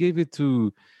time he gave it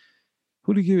to.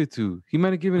 Who did he give it to? He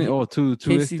might have given it. He- To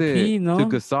KCP, no? to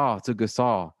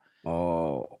Gasol.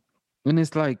 Oh, And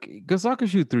it's like Gasol can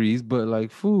shoot threes, but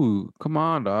like, fool, come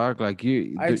on, dog. Like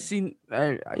I we seen.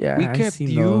 kept seen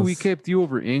you. those. We kept you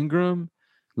over Ingram,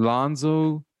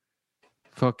 Lonzo,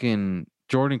 fucking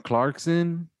Jordan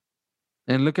Clarkson,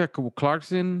 and look at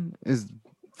Clarkson is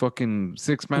fucking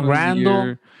 6 man of the Randall.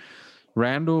 year.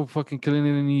 Randall fucking killing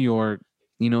it in New York.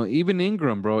 Even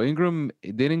Ingram, bro. Ingram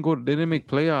they didn't make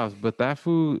playoffs, but that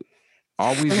fool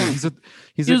always he's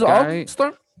He a was guy.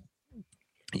 all-star.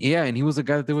 Yeah, and he was a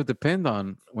guy that they would depend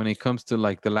on when it comes to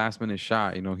like the last minute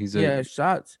shot. Yeah,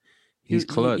 shots. He's He,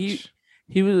 he clutch.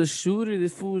 he was a shooter.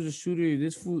 This fool was a shooter.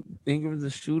 This fool Ingram's a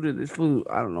shooter. This fool,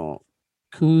 I don't know.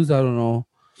 Kuz, I don't know.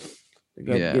 They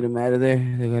gotta Yeah. get him out of there.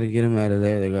 They gotta get him out of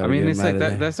there. They gotta I mean, get it's him like out of that.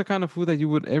 there. That's the kind of food that you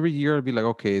would every year be like,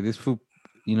 okay, this food,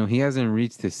 he hasn't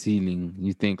reached his ceiling.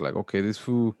 You think like, okay, this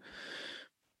food,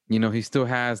 he still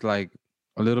has like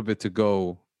a little bit to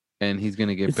go, and he's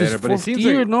gonna get It's better. his But it fourth seems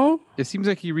year, like no? it seems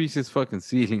like he reached his fucking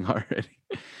ceiling already.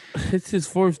 It's his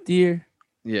fourth year.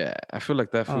 Yeah, I feel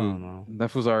like that I don't food, know.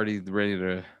 that food's already ready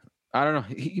to. I don't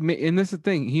know. And that's the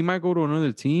thing. He might go to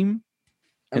another team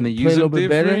and they play use a little him bit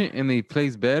better. different and he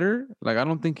plays better. Like I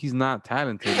don't think he's not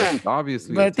talented. Like,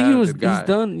 obviously, But a I think talented guy. he's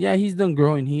done. Yeah, he's done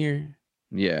growing here.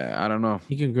 Yeah, I don't know.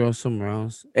 He can grow somewhere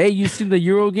else. Hey, you seen the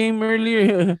Euro game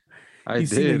earlier? I You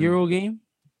seen the did. Euro game?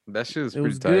 That shit was It pretty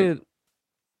was tight. good.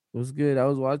 It was good. I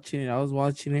was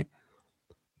watching it.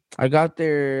 I got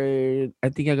there. I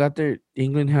think I got there.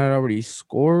 England had already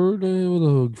scored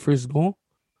the first goal.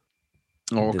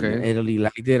 Oh, Then okay. Italy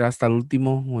liked it hasta el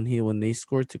último when they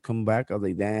scored to come back. I was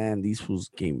like, damn, these fools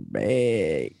came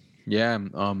back. Yeah.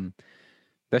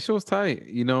 That shit was tight.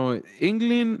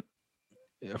 England,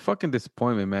 a fucking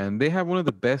disappointment, man. They have one of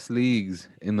the best leagues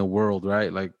in the world,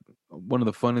 right? Like one of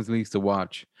the funnest leagues to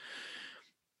watch.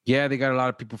 Yeah, they got a lot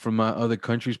of people from other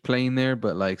countries playing there,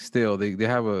 but like still, they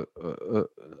have a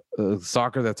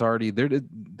soccer that's already there.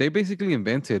 They basically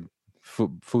invented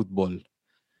football,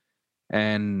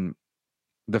 and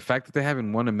the fact that they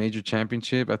haven't won a major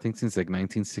championship, I think since like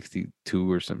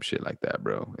 1962 or some shit like that,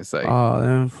 bro. It's like Oh,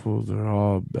 them fools are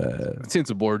all bad. it's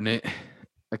insubordinate.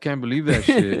 I can't believe that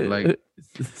shit. Like,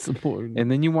 It's important.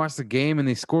 and then you watch the game and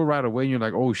they score right away, and you're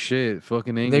like, "Oh shit,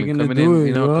 fucking They're England gonna coming do in,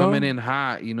 it, coming yeah. in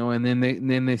hot, and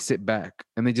then they sit back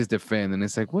and they just defend, and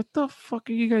it's like, what the fuck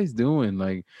are you guys doing?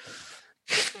 Like,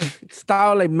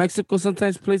 Style like Mexico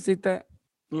sometimes plays like that.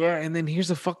 yeah. And then here's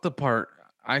the fucked up part.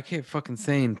 I kept fucking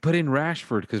saying, put in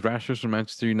Rashford because Rashford's from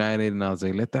Manchester United, and I was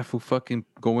like, let that fool fucking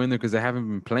go in there because they haven't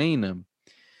been playing him.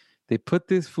 They put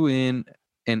this fool in.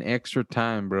 in extra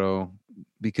time, bro,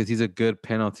 because he's a good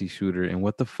penalty shooter. And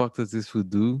what the fuck does this fool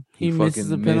do? He He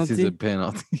misses a fucking misses a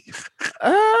penalty. penalty.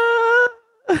 Ah,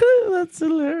 that's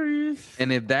hilarious.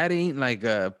 And if that ain't like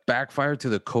a backfire to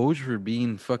the coach for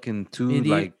being fucking too Idiot,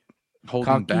 like holding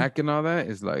cocky. back and all that,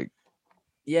 it's like,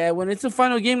 Yeah, when it's a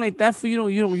final game like that, for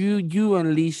you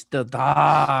unleash the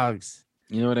dogs.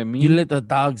 you know what I You mean? let the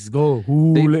dogs go.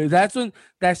 They That's when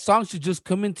that song should just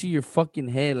come into your fucking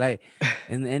head, like,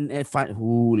 and if I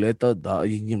who let the dog,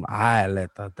 I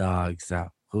let the dogs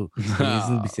out. Who and you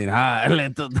just be saying, I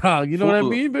let the dog. You know what I fool,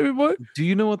 mean, baby boy? do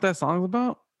you know what that song's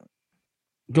about?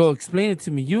 Go explain it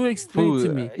to me. You explain it to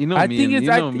Fool, me. you know I me think and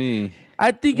it's. you know me.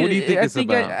 I think What do you it. think I it's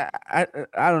think about?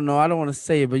 I don't know. I don't want to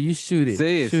say it, but you shoot it. Shoot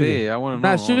it. Say it. I want to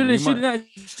Nah, know. shoot it. You Shoot might. it.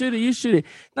 Nah, shoot it. You shoot it.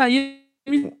 Nah, you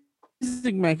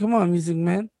music man. Come on, music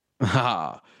man.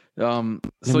 Let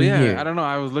So me yeah, hear I it. don't know.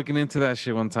 I was looking into that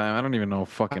shit one time. I don't even know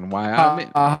fucking why. I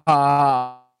mean,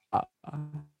 Ah,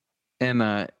 and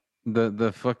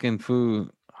the fucking food.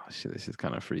 Oh shit, this is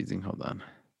kind of freezing. Hold on.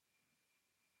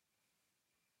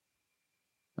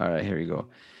 All right, here we go.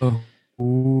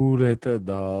 who let the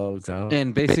dogs out?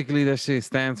 And basically, that shit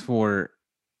stands for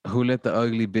 "Who let the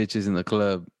ugly bitches in the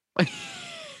club."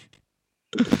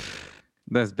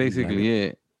 That's Like, basically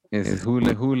it. Is who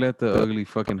let the ugly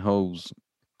fucking hoes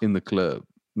in the club?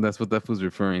 That's what that was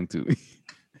referring to.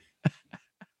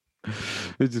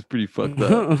 It's just pretty fucked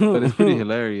up, but it's pretty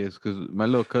hilarious because my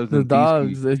little the cousin Peasky.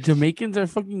 dogs. The Jamaicans are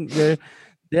fucking. They're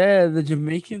yeah. The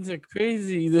Jamaicans are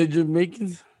crazy. The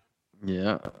Jamaicans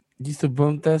Yeah, used to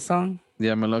bump that song.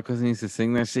 yeah, my little cousin used to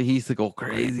sing that shit. He used to go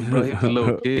crazy, bro. He was a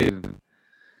little kid.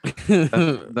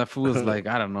 That fool was like,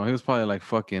 I don't know, he was probably like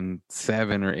fucking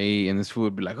 7 or 8, and this fool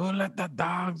would be like, "Oh, let the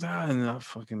dogs out!" And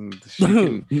fucking,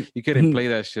 you couldn't play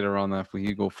that shit around that fool.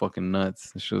 He'd go fucking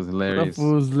nuts. That shit was That hilarious.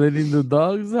 fool was letting the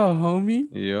dogs out, homie.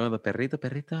 Yeah, the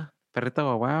perrita,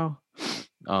 wow, wow.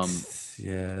 Um,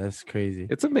 Yeah, that's crazy.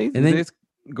 it's amazing. And then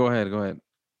Go ahead, go ahead.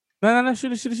 no,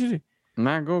 shoot it.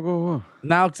 Nah, go.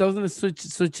 Now, because I was gonna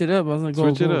switch it up. I was gonna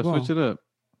Switch it up, switch go. it up.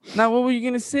 Now, what were you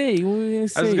gonna say? What were you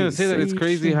gonna I was gonna say? say that Say it's your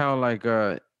crazy shit. how like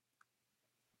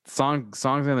songs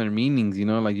and their meanings, you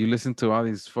know, like you listen to all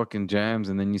these fucking jams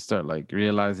and then you start like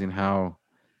realizing how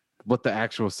what the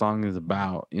actual song is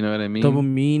about. You know what I Double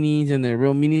mean? meanings and the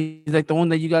real meanings, like the one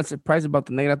that you got surprised about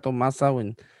the Negra Tomasa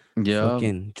when Yeah.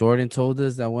 fucking Jordan told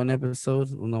us that one episode.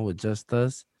 With Just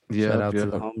Us. Shout Yep. out to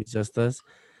the Yep. homie Just Us.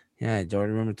 Yeah,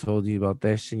 Jordan remember told you about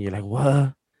that shit. And you're like,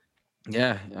 what?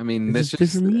 Yeah. I mean, It's that's just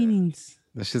just different meanings.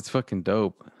 that shit's fucking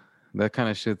dope. That kind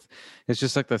of shit. It's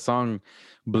just like the song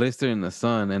 "Blister in the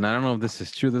Sun," and I don't know if this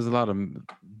is true. There's a lot of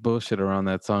bullshit around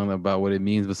that song about what it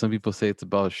means, but some people say it's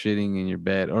about shitting in your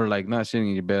bed, or like not shitting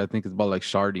in your bed. I think it's about like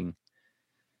sharding.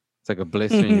 It's like a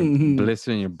blister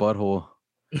in your butthole.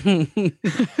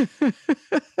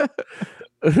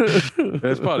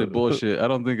 That's probably bullshit. I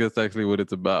don't think that's actually what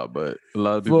it's about, but a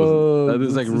lot of people Fuck,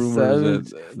 there's like that's a rumors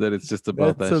savage. that it's just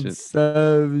about That's that some shit.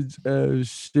 savage ass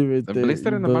shit right A there. blister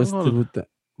You in the busted bunghole. with that.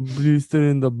 Blister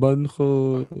in the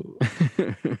bunhole.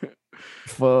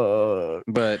 Fuck.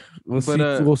 but We'll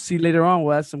but see. We'll see later on.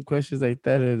 We'll ask some questions like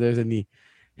that if there's any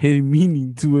hidden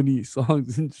meaning to any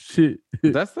songs and shit.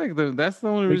 that's the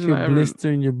only Like reason a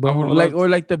blister in your I would butthole. love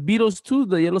Like the Beatles too.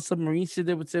 The Yellow Submarine shit.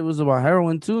 They would say it was about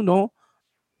heroin too. No, and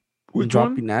which one?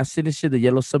 dropping acid and shit. The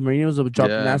Yellow Submarine was about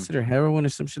dropping Yeah, acid or heroin or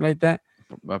some shit like that.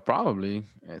 probably.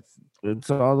 It's It's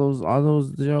all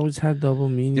those. They always had double Yellow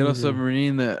meanings and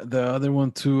Submarine. The other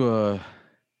one too.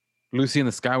 Lucy in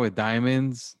the Sky with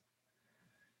Diamonds.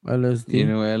 You LSD.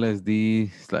 know,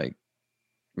 LSD. It's like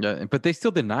yeah, but they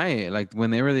still deny it. Like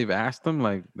whenever they've asked them,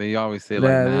 like they always say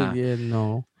like nah. Yeah,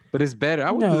 no, But it's better.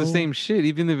 I would do the no. same shit,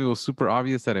 even if it was super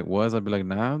obvious that it was. I'd be like,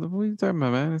 nah, what are you talking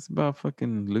about, man? It's about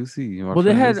fucking Lucy, our Well,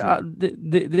 they friend had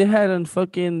Lucy. they had on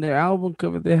fucking their album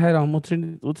cover. They had on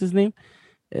what's his name?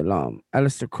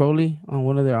 Aleister Crowley on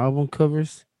one of their album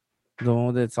covers. The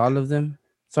one that's all of them.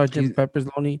 He's, Sergeant Pepper's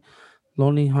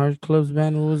Lonely Heart Clubs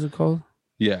Band. What was it called?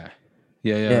 yeah,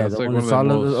 yeah. Yeah, That's the like one one of that's the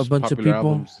all of a most bunch of popular people.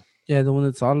 albums. Yeah, the one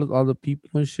that's all the people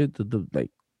and shit. The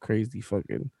like crazy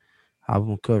fucking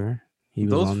album cover. He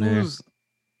was Those on there. fools,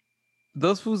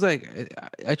 those fools, like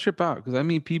I trip out because I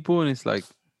meet people and it's like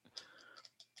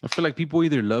I feel like people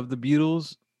either love the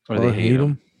Beatles or they Or hate hate them.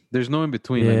 him. There's no in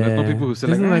between. Like there's no people Yeah, who say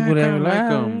this like, is like I kind whatever. of Like, like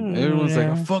them. Everyone's like,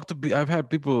 oh, yeah. fuck the. I've had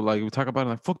people like we talk about it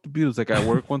like fuck the Beatles. Like at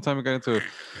work one time we got into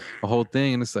a whole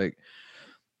thing and it's like.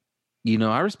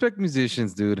 I respect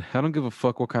musicians, dude. I don't give a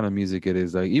fuck what kind of music it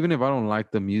is. Like, even if I don't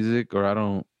like the music or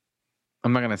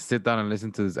I'm not gonna sit down and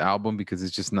listen to this album because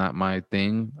it's just not my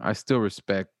thing. I still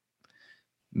respect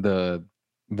the,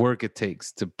 work it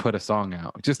takes to put a song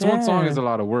out. Just one song is a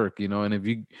lot of work, you know. And if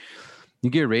you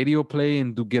get radio play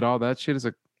and get all that shit, it's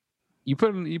like you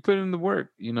put in the work,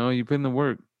 you know. You put in the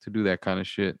work to do that kind of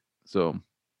shit. So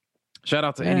shout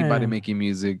out to anybody making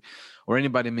music or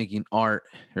anybody making art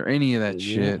or any of that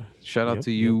shit. Shout out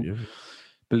to you. Yep.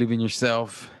 Believe in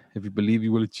yourself. If you believe,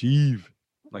 you will achieve.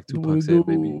 Like Tupac said,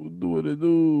 baby. Do what it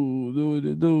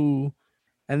do.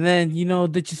 And then, you know,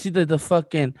 did you see the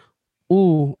fucking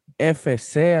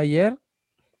UFC ayer?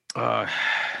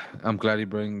 I'm glad you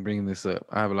bringing this up.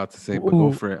 I have a lot to say, but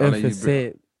go for it. I'll let you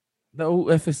the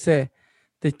UFC.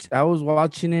 I was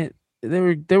watching it. They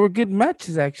were good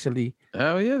matches actually.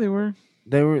 Oh yeah, they were.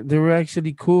 They were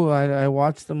actually cool. I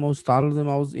watched the most out of them.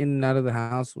 I was in and out of the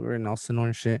house. We were in Elsinore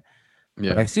and shit.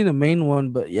 Yeah, I seen the main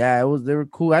one, but yeah, they were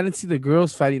cool. I didn't see the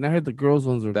girls fighting. I heard the girls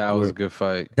ones were. That was a good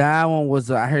fight. That one was.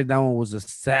 I heard that one was a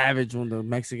savage when the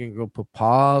Mexican girl put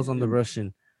paws on the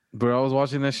Russian. Bro, I was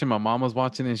watching that shit. My mom was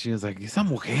watching it. And she was like, "Esa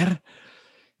mujer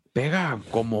pega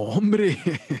como hombre."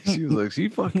 She was like, "She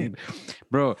fucking,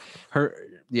 bro, her,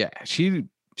 yeah, she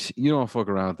you don't fuck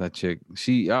around with that chick.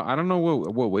 I don't know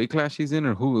what weight class she's in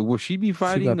or who will she be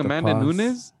fighting Amanda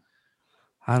Nunes?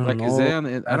 I don't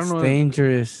know. I don't know.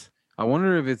 Dangerous. I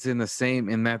wonder if it's in that same.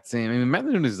 I mean,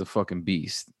 Amanda Nunes is a fucking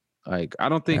beast. Like, I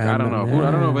don't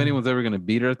know if anyone's ever gonna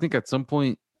beat her. I think at some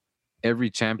point every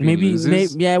champion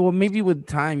loses. Maybe with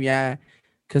time,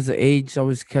 because the age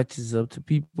always catches up to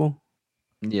people.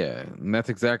 Yeah, and that's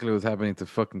exactly what's happening to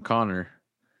fucking Conor.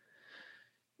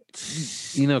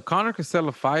 You know, Conor could sell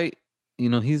a fight. You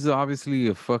know, he's obviously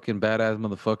a fucking badass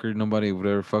motherfucker. Nobody would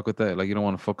ever fuck with that. Like, you don't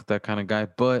want to fuck with that kind of guy.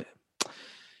 But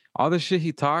all the shit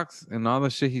he talks and all the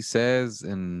shit he says,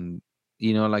 and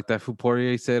you know, like that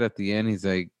Poirier said at the end, he's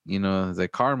like, you know, he's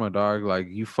like, karma, dog. Like,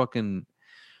 you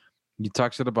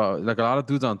talk shit about, like, a lot of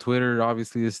dudes on Twitter.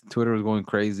 Obviously, this Twitter was going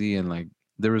crazy, and like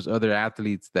there was other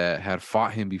athletes that had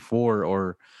fought him before,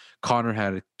 or Conor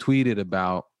had tweeted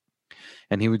about.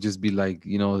 And he would just be like,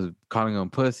 you know, calling them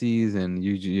pussies, and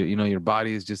you know, your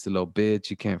body is just a little bitch.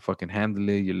 You can't fucking handle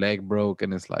it. Your leg broke,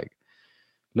 and it's like,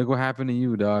 look what happened to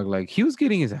you, dog. Like, he was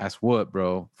getting his ass whooped,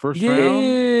 bro. First round,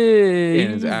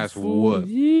 and his ass whooped.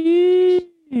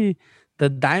 Yeah. The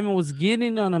diamond was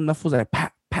getting on him. That fool's like,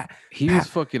 pat. He was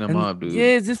fucking him up, dude.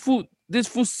 Yeah, this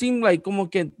fool seemed like como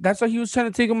que that's why he was trying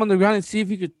to take him on the ground and see if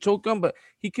he could choke him, but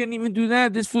he couldn't even do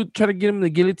that. This fool tried to get him the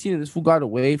guillotine, and this fool got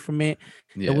away from it.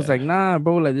 Yeah. It was like, nah,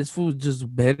 bro, like this fool's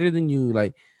just better than you.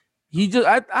 Like, he just,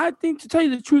 I think, to tell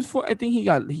you the truth, I think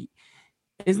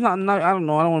it's not, I don't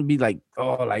know. I don't want to be like,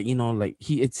 oh, like, you know, like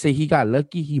it's say he got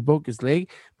lucky, he broke his leg,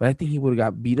 but I think he would have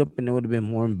got beat up, and it would have been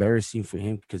more embarrassing for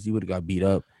him because he would have got beat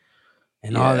up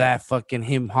and all that fucking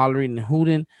him hollering and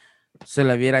hooting. Se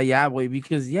la viera ya, boy,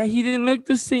 because he didn't look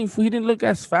the same. He didn't look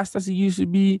as fast as he used to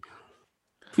be.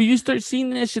 If you start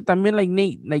seeing that shit, también like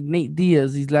Nate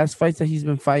Diaz, these last fights that he's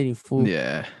been fighting, fool.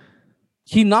 Yeah.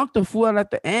 He knocked the fool out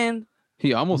at the end.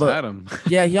 He almost had him.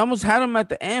 Yeah, he almost had him at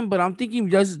the end, but I'm thinking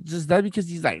just that because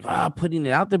he's like putting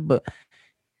it out there, but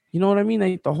you know what I mean?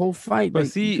 Like the whole fight, but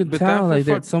like, you can tell like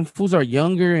that some fools are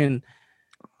younger, and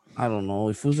I don't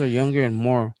know, fools are younger and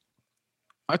more.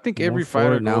 I think every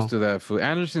fighter goes to that fool.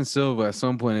 Anderson Silva, at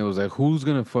some point, it was like, who's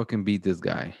gonna fucking beat this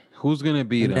guy? Who's gonna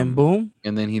beat him? And boom,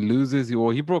 and then he loses.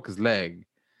 He broke his leg.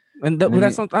 And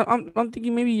that's I'm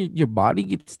thinking maybe your body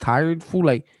gets tired, fool.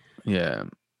 Like, yeah,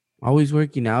 always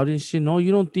working out and shit. No,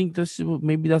 you don't think that's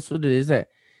maybe that's what it is. That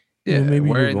maybe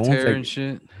wear and tear and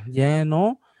shit. Yeah,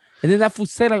 no. And then that fool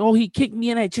said like, oh, he kicked me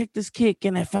and I checked this kick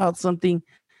and I felt something.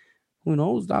 Who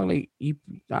knows, dog? Like, I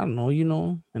don't know, you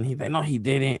know. And he's like, no, he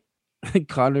didn't.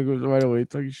 Conor goes right away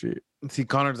talking shit. See,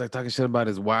 Conor's like talking shit about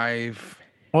his wife.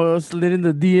 Oh, slid in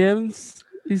the DMs,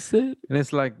 he said. And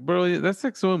it's like, bro, that's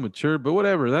like so immature, but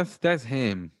whatever. That's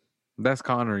him. That's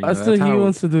Conor. That's what he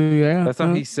wants to do, yeah. That's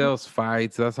how he sells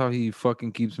fights. That's how he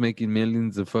fucking keeps making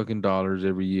millions of fucking dollars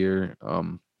every year.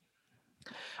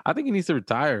 I think he needs to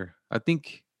retire. I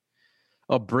think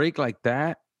a break like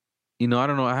that, you know, I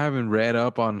don't know. I haven't read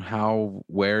up on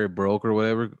where it broke or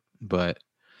whatever, but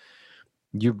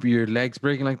your legs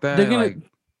breaking like that, they're gonna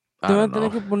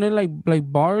poner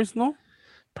like bars, no?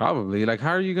 Probably. Like, how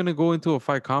are you gonna go into a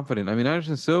fight confident? I mean,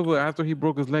 Anderson Silva, after he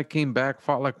broke his leg, came back,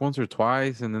 fought like once or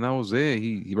twice, and then that was it.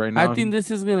 He right now. I think this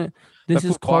is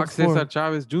called for Cesar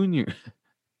Chavez Jr.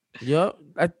 Yep,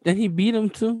 and he beat him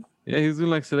too. Yeah, he's doing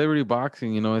like celebrity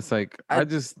boxing. You know, it's like I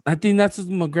think that's what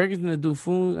McGregor's gonna do.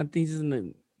 Fool, I think he's gonna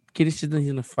get his shit. He's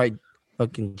gonna fight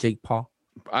fucking Jake Paul.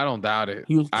 I don't doubt it.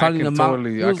 He was calling him out.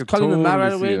 He was calling him out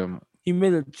right away. He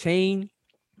made a chain.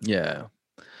 Yeah,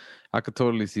 I could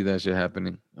totally see that shit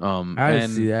happening. I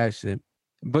see that shit.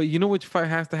 But you know which fight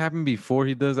has to happen before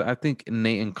he does it? I think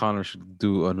Nate and Connor should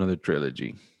do another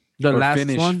trilogy The or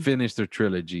last one, finish their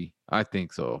trilogy. I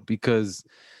think so because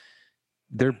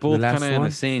they're the both kind last of in the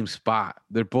one. same spot.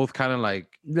 They're both kind of like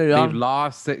They're they've young.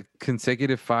 lost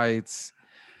consecutive fights.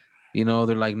 You know,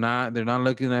 they're not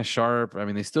looking that sharp. I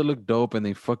mean, they still look dope, and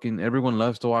they fucking everyone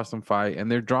loves to watch them fight.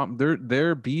 And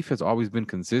their beef has always been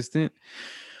consistent.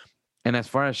 And as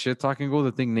far as shit talking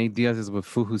goes, I think Nate Diaz is with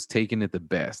fool who's taking it the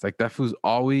best. Like that fool's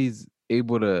always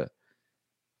able to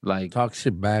like Talk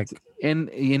shit back. and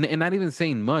not even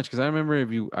saying much because I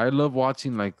remember I love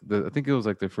watching like I think it was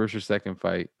like their first or second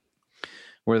fight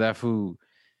where that fool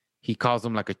he calls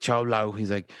him like a cholo. He's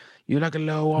like, you're like a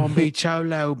low on beat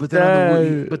cholo, but then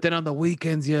Uh, on the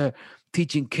weekends you're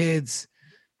teaching kids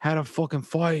how to fucking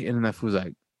fight. And then that fool's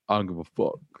like, I don't give a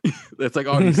fuck. That's like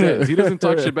all he says. He doesn't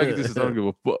talk shit back. He just says, I don't give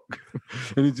a fuck.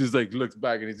 And he just like looks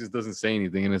back and he just doesn't say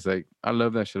anything. And it's like, I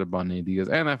love that shit about Nate Diaz.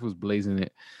 And that fool's blazing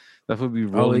it. That fool be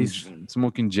rolling, always,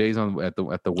 smoking J's on at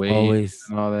the weigh always.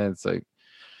 and all that. It's like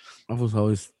I was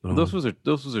always those fools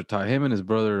are tight. Him and his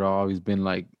brother have always been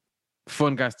like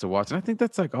fun guys to watch. And I think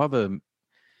that's like all the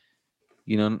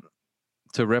you know,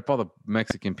 to rep all the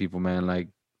Mexican people, man. Like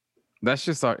that's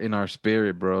just in our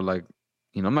spirit, bro. Like,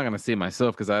 you know, I'm not gonna say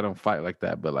myself because I don't fight like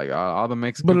that, but like all the But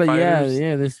Mexican like, yeah, fighters,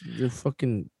 yeah, this the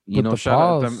fucking you put know, the shout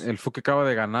out pause. el fue que acaba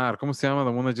de ganar. ¿Cómo se llama?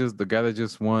 The guy that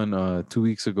just won 2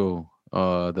 weeks ago,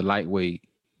 the lightweight.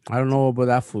 I don't know, but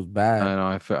that fool's I bad. know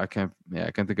I can't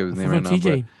I can't think of his The name fool right from now,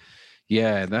 but TJ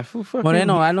yeah, that fool fucking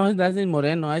Moreno. I know his last name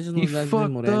Moreno. I just know he his last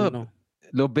name fucked up. Moreno.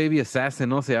 Little baby assassin,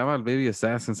 no se llama el baby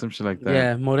assassin, some shit like that.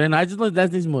 Yeah, Moreno. I just know his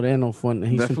last name's Moreno. Fun.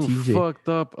 He's That from fool TJ. fucked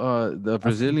up the That fool's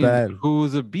Brazilian bad. who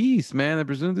was a beast, man. The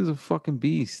Brazilian dude's a fucking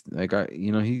beast. Like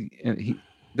you know, he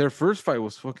their first fight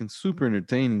was fucking super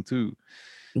entertaining too.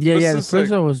 Yeah, So it's yeah. The just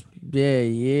first like one was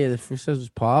yeah. The first one was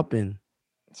popping.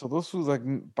 so those fools like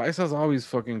Paisas always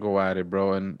fucking go at it,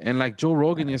 bro. And like Joe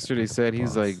Rogan yesterday said,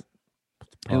 he's like Pause.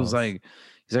 it was Pause. like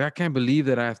he's like I can't believe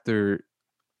that after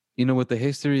you know with the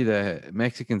history that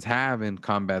Mexicans have in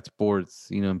combat sports,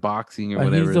 you know, in boxing or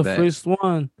But he's whatever, the that first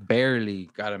one. barely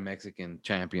got a Mexican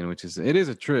champion, which is it is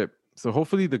a trip. So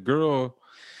hopefully the girl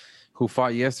who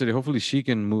fought yesterday, hopefully she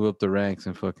can move up the ranks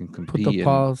and fucking Put the compete.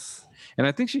 pause. And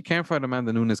I think she can fight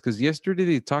Amanda Nunes because yesterday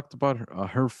they talked about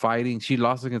her fighting. She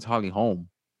lost against Holly Holm,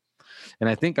 and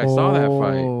I think I saw that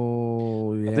fight.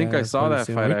 Oh I think yeah, I that's saw probably the that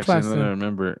same fight weight actually, and class then I then.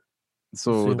 remember. The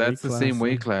So same weight that's the same class weight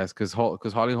then. class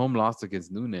because Holly Holm lost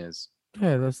against Nunes.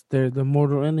 Yeah, that's they're the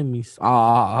mortal enemies.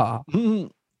 Ah.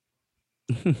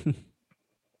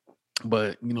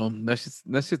 But you know that's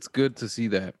shit's good to see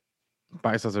that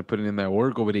Paisas are putting in that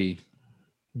work over there.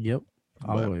 Yep.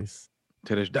 But Always.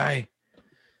 to this day,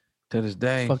 to this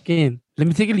day. Fucking. Let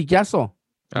me take a ligazo. I'm All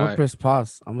gonna right, press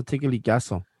pause. I'm gonna take a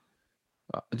ligazo.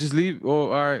 just leave.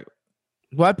 Oh, all right.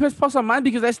 Well, I pressed pause on mine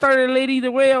because I started late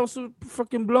either way. I was so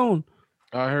fucking blown.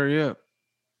 I hurry up.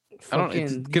 I don't. Fucking.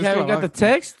 You ¿Quieres que haven't la got the baje?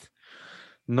 text?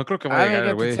 No creo que I vaya a haven't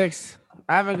llegar, got the güey. text.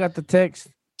 I haven't got the text.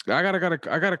 I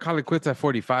gotta call it quits at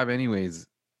 45 anyways.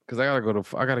 Cause I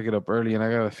gotta get up early and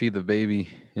I gotta feed the baby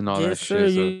and all that Yes, sir.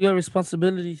 shit. So You got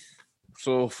responsibilities.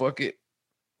 fuck it.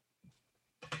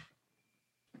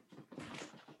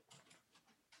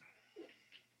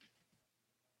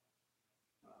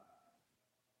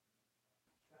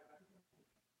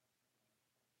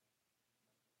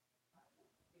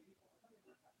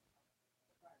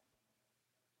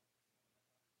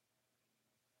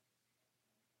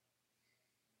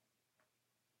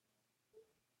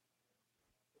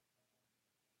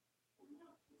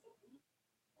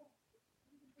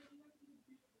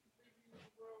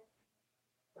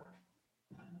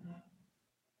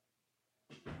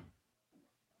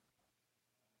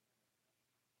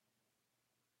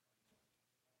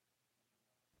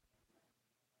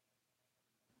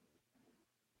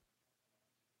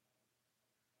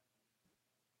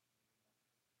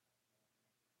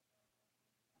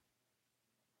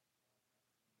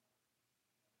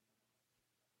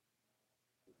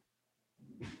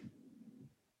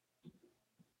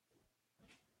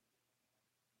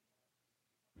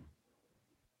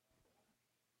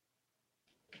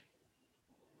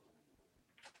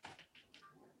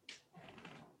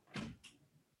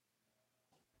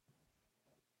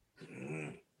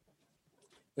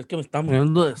 Es que me está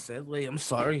muriendo de sed, güey. I'm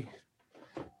sorry.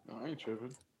 No, I ain't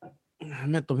tripping.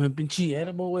 Me tomé un pinche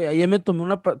hierbo, güey. Ayer me tomé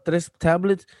 3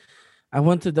 tablets. I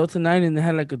went to Delta 9 and they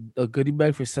had like a goodie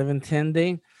bag for $7.10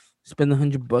 day. Spend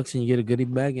 $100 and you get a goodie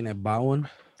bag, and I bought one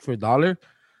for $1.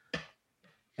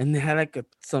 And they had like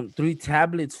some 3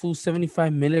 tablets, full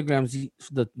 75 milligrams.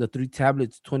 The 3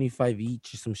 tablets, 25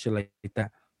 each or some shit like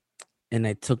that. and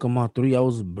I took them all three. I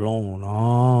was blown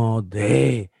all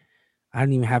day. I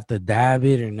didn't even have to dab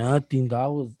it or nothing.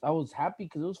 Though. I was happy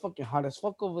because it was fucking hot as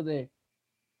fuck over there.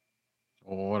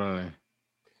 Órale.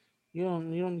 You don't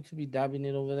need to be dabbing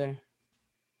it over there.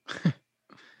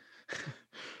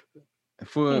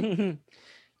 Fue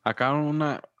acá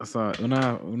o sea,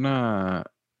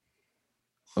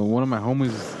 one of my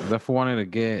homies that fool wanted to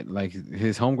get like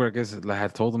his homegirl, I guess, like,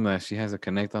 had told him that she has a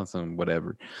connect on some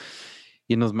whatever.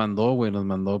 Y nos mandó, güey, nos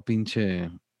mandó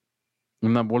pinche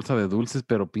una bolsa de dulces,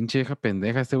 pero pinche hija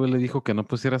pendeja. Este güey le dijo que no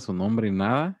pusiera su nombre y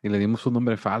nada. Y le dimos su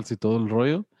nombre falso y todo el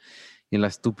rollo. Y la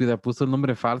estúpida puso el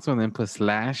nombre falso and then put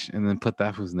slash and then put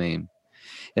that whose name.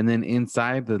 And then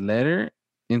inside the letter,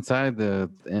 inside the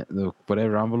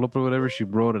whatever envelope or whatever, she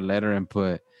wrote a letter and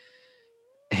put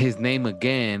his name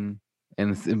again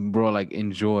and bro, like,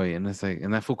 enjoy. And it's like,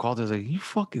 and that fool called us like, you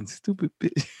fucking stupid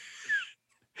bitch.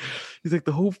 He's like,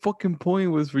 the whole fucking point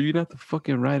was for you not to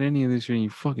fucking write any of this shit. And you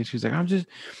fucking, she's like,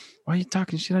 why are you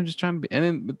talking shit? I'm just trying to be. And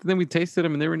then, but then we tasted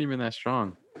them and they weren't even that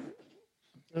strong.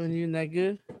 Wasn't even that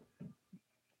good?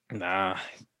 Nah.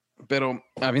 Pero,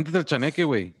 aviéntate el chaneque,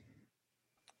 güey.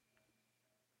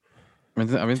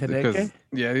 Because,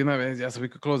 yeah, de una vez, ya, so we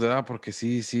could close it out, porque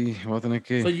sí, voy a tener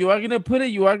que. So you are gonna put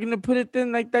it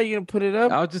then like that? You're gonna put it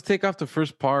up? I'll just take off the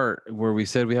first part where we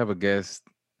said we have a guest.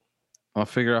 I'll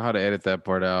figure out how to edit that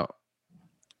part out.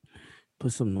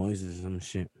 Put some noises and some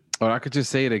shit. Or I could just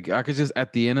say it. I could just,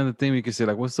 at the end of the thing, we could say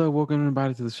like, "What's up? Welcome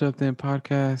everybody to the Shut In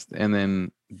podcast," and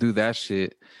then do that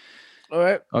shit. All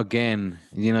right. Again,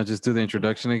 just do the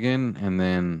introduction again, and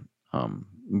then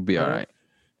we'll be all right.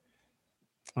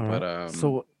 All right. But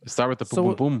so start with the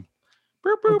boom boom.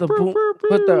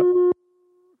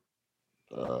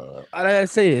 All I gotta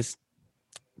say is.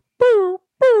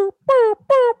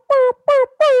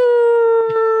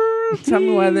 Tell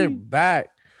me why they're back.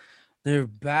 They're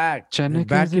back. They're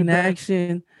back in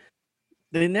action.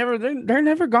 They're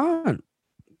never gone.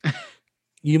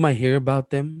 You might hear about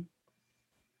them.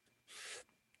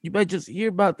 You might just hear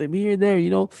about them here and there,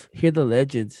 hear the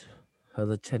legends of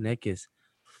the Chaneques.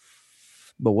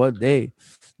 But one day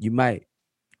you might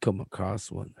come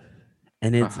across one.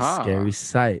 And it's a scary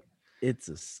sight. It's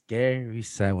a scary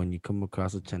sight when you come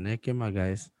across a Chaneque, my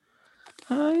guys.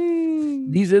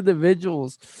 These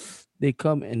individuals, they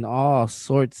come in all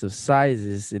sorts of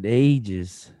sizes and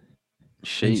ages,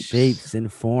 shapes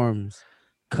and forms,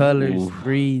 colors,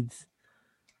 breeds,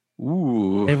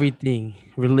 everything,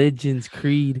 religions,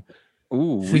 creed.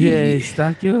 Ooh, so yeah,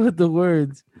 stock you with the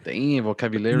words. Damn,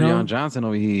 vocabulary on Johnson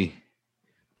over here.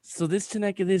 So this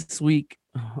Chaneque this week,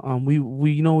 we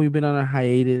we've been on a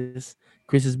hiatus.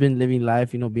 Chris has been living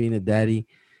life, being a daddy,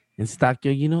 and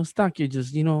Stockyo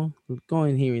just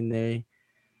going here and there.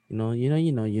 You know what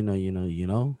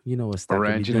Stockyo be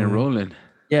ranching doing. And rolling.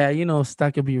 Yeah,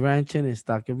 Stockyo be ranching and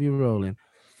Stockyo be rolling.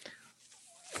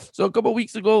 So a couple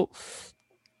weeks ago,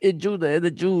 in June, the end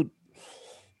of June,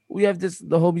 we have this.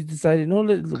 The homies decided,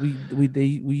 they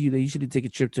usually take a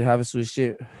trip to Havasu and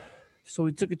shit. So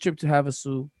we took a trip to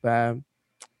Havasu. Bam.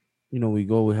 We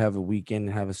go. We have a weekend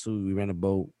in Havasu. We rent a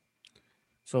boat.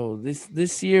 So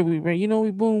this year we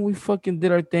ran. We fucking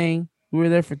did our thing. We were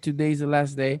there for 2 days. The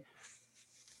last day.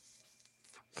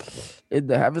 In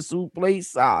the Havasu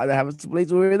place. The Havasu place.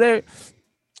 We were there.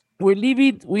 We're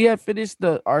leaving. We had finished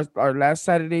our last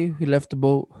Saturday. We left the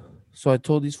boat. So I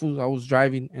told these fools, I was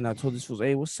driving, and I told these fools,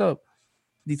 hey, what's up?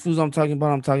 These fools I'm talking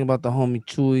about the homie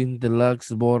Chuy,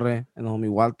 Deluxe, Borre, and the homie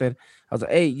Walter. I was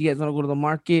like, hey, you guys want to go to the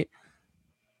market?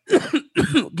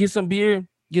 Get some beer,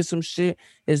 get some shit.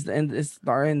 It's the end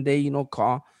day,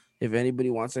 call if anybody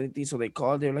wants anything. So they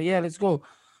called. They're like, yeah, let's go.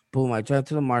 Boom, I drive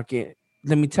to the market.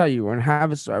 Let me tell you, we're in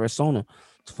Havasu, Arizona.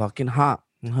 It's fucking hot.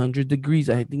 100 degrees.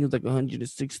 I think it's like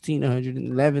 116,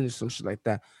 111 or some shit like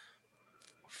that.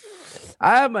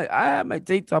 I have my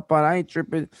tank top on. I ain't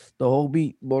tripping the whole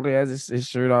beat. Borre has his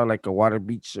shirt on, like a water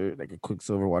beach shirt, like a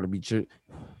Quicksilver water beach shirt.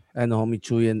 And the homie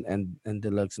Chuy and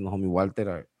Deluxe and the homie Walter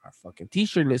are fucking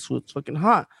t-shirtless. So it's fucking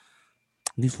hot.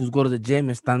 These fools go to the gym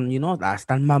and están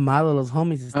mamados los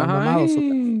homies. Están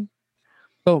mamados.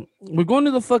 So we're going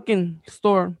to the fucking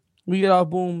store. We get our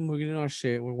boom. We're getting our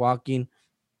shit. We're walking.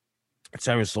 It's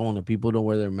Arizona. People don't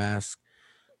wear their masks.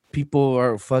 People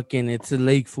are fucking. It's a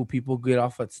lake full. People get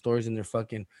off at stores and they're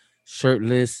fucking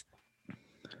shirtless,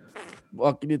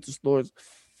 walking into stores.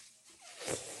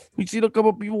 We seen a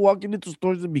couple people walking into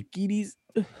stores in bikinis.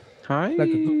 Hi. Like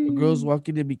a girls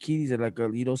walking in bikinis and like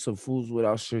some fools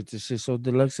without shirts and shit. So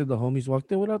Deluxe and the homies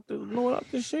walked in without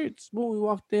their shirts. Boom, we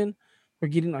walked in. We're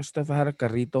getting our stuff. I had a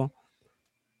carrito.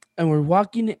 And we're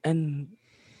walking and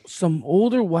some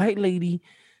older white lady.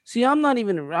 See, I don't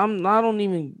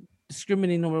even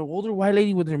discriminating over an older white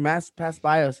lady with her mask passed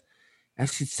by us, and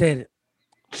she said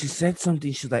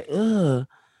something. She's like, ugh.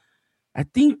 I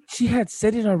think she had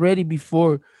said it already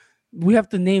before. We have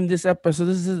to name this episode.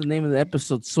 This is the name of the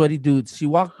episode, Sweaty Dudes. She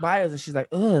walked by us and she's like,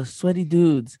 ugh, sweaty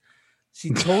dudes. She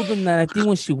told them that I think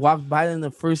when she walked by them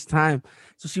the first time.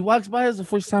 So she walks by us the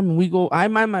first time and we go, I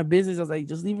mind my business. I was like,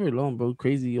 just leave her alone, bro.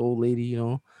 Crazy old lady, you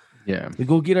know. Yeah. We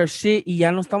go get our shit y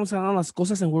ya no estamos hablando las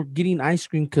cosas and we're getting ice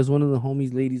cream because one of the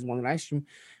homies ladies wanted ice cream.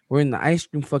 We're in the ice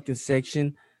cream fucking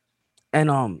section. And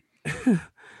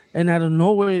and out of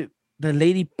nowhere, the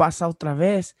lady pasa otra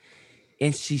vez.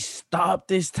 And she stopped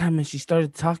this time and she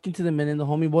started talking to them. And then the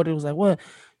homie boy was like, what?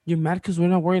 You're mad because we're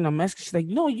not wearing a mask? She's like,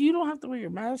 no, you don't have to wear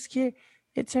your mask here.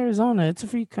 It's Arizona. It's a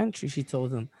free country, she told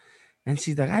them. And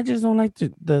she's like, I just don't like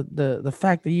the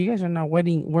fact that you guys are not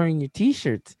wearing your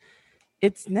t-shirts.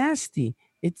 It's nasty.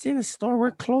 It's in a store. We're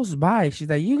close by. She's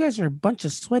like, you guys are a bunch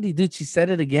of sweaty dudes. She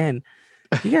said it again.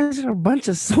 You guys are a bunch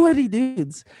of sweaty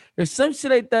dudes. There's some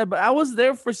shit like that. But I was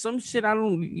there for some shit.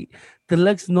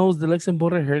 Deluxe knows. Deluxe and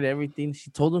Bora heard everything. She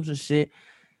told him some shit.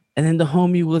 And then the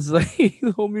homie was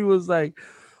like,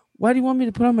 why do you want me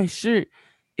to put on my shirt?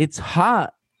 It's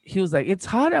hot. He was like, it's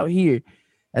hot out here.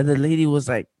 And the lady was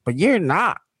like, but you're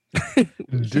not. She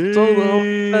told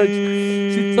the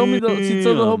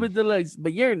homie Deluxe,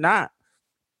 but you're not.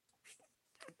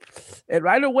 And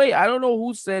right away, I don't know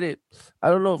who said it. I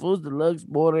don't know if it was Deluxe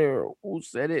Border or who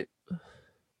said it,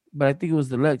 but I think it was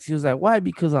Deluxe. He was like, why?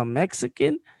 Because I'm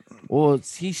Mexican? Well,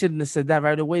 he shouldn't have said that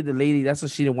right away. The lady, that's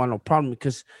what she didn't want no problem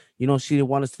because, you know, she didn't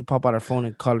want us to pop out her phone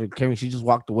and call her Karen. She just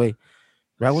walked away.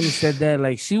 Right when he said that,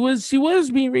 like, she was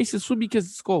being racist because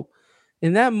it's cool.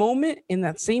 In that moment, in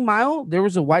that same aisle, there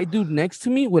was a white dude next to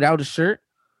me without a shirt.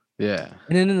 Yeah.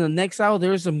 And then in the next aisle, there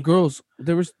were some girls.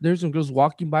 There's some girls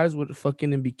walking by us with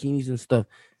fucking in bikinis and stuff.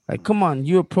 Like, come on,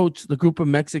 you approach the group of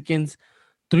Mexicans,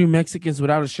 3 Mexicans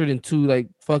without a shirt and 2 like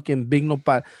fucking big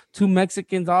 2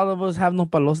 Mexicans. All of us have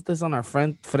nopalotes on our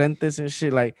frentes and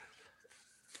shit. Like,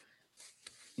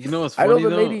 you know what's funny? I know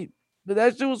the lady, but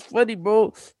that shit was funny,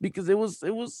 bro, because it was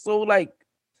so like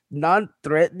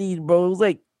non-threatening, bro. It was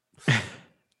like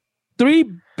 3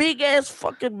 big ass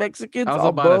fucking Mexicans. I was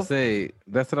about to say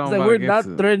that's what I'm about we're to not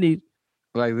threatening.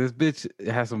 Like, this bitch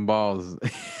has some balls.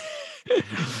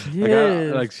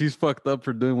 Yeah, like she's fucked up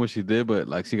for doing what she did, but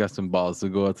like she got some balls to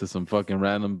go up to some fucking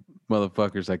random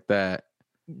motherfuckers like that.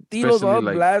 Tito's all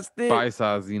like blasted,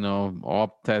 paisas, you know,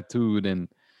 all tattooed, and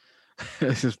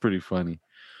it's just pretty funny.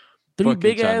 3 fucking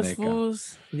big Chaneca. ass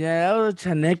fools. Yeah, that was a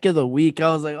Chaneca of the week.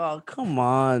 I was like, oh, come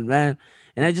on, man.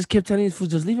 And I just kept telling these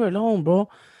fools, just leave her alone, bro.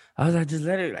 I was like, just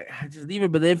let her, like, just leave her.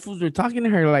 But then fools were talking to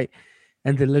her, like,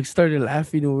 and then like started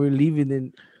laughing and we were leaving.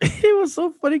 And it was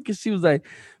so funny because she was like,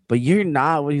 but you're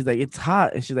not. When he's like, it's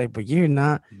hot. And she's like, but you're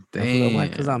not. Damn.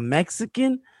 Like, because I'm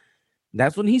Mexican.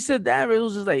 That's when he said that. It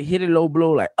was just like hit a low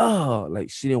blow, like, oh,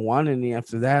 like she didn't want any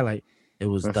after that. Like, it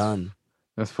was done.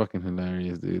 That's fucking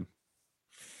hilarious, dude.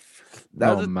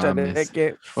 That was a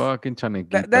Chaneque. Fucking Chaneque.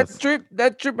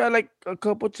 That trip had like a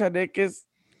couple Chaneques.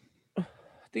 I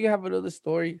think I have another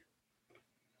story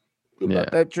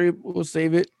about that trip. We'll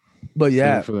save it. But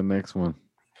save it for the next one.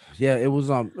 Yeah, it was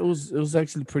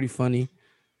actually pretty funny.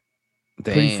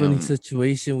 Damn. Pretty funny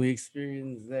situation we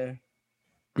experienced there.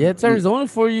 Yeah, it's Arizona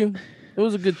for you. It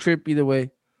was a good trip either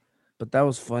way. But that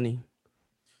was funny.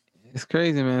 It's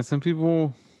crazy, man. Some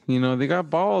people, you know, they got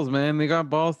balls, man. They got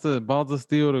balls of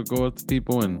steel to go up to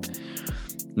people and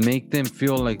make them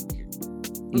feel like,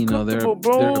 you know, their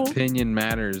opinion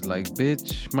matters. Like,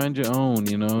 bitch, mind your own,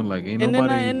 you know? Like, ain't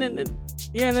nobody...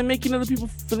 And then making other people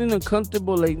feeling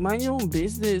uncomfortable. Like, mind your own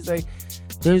business. Like,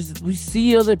 we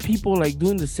see other people, like,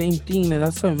 doing the same thing. And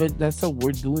that's how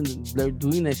we're doing. They're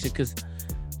doing that shit because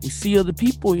we see other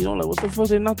people, you know? Like, what the fuck?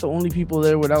 They're not the only people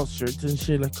there without shirts and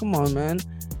shit. Like, come on, man.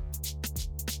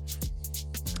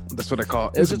 That's what I call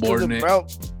insubordinate.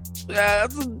 Yeah,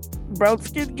 that's what brown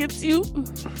skin gets you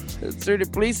at certain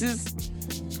places.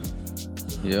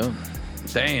 Yeah.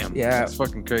 Damn. Yeah. That's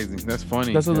fucking crazy. That's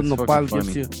funny. That's what the nopal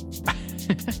gets you.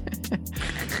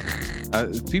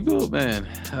 People, man,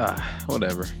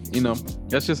 whatever. You know,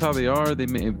 that's just how they are.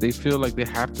 They feel like they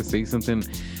have to say something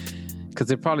because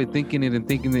they're probably thinking it, and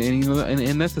you know,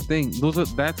 and that's the thing.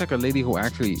 That's like a lady who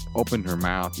actually opened her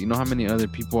mouth. You know how many other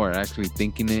people are actually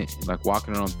thinking it, like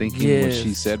walking around thinking what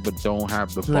she said, but don't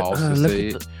have the balls to say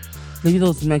it. Look at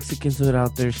those Mexicans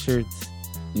without their shirts.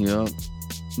 You know,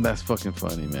 that's fucking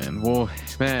funny, man. Well,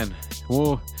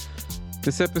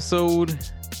 this episode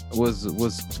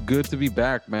was good to be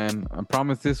back, man. I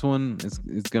promise this one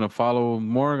is gonna follow.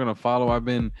 More gonna follow. I've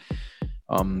been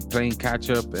playing catch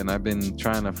up, and I've been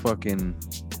trying to fucking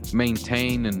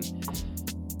maintain and,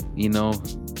 you know,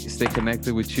 stay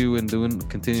connected with you and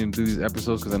continue to do these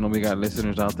episodes, because I know we got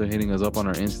listeners out there hitting us up on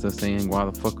our Insta saying, why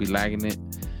the fuck we lagging it?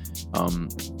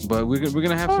 But we're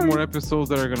gonna have some more episodes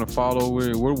that are gonna follow.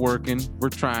 We're working, we're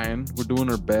trying, we're doing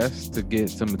our best to get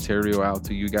some material out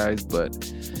to you guys, but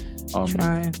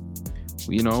trying.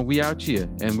 You know, we out here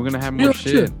and we're gonna have more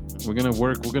shit. We're gonna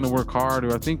work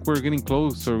hard. I think we're getting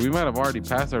close, or we might have already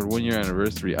passed our 1 year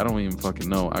anniversary. I don't even fucking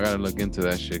know. I gotta look into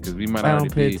that shit, because we might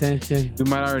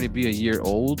already be a year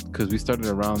old, because we started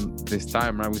around this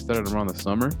time, right? We started around the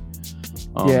summer.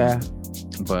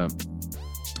 But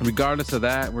regardless of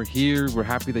that, we're here. We're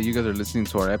happy that you guys are listening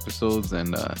to our episodes,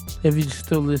 and if you're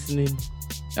still listening,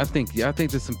 I think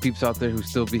there's some peeps out there who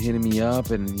still be hitting me up,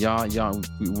 and y'all,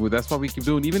 that's why we keep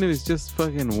doing, even if it's just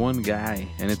fucking one guy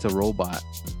and it's a robot.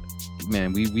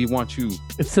 Man, we want you.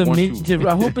 It's a midget.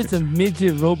 I hope it's a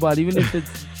midget robot, even if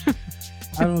it's.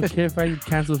 I don't care if I get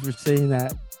canceled for saying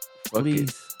that.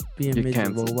 Please be a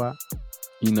midget robot.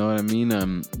 You know what I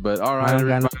mean? But all right,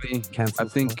 everybody. I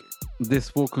think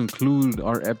this will conclude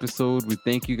our episode. We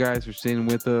thank you guys for sitting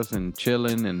with us and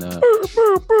chilling and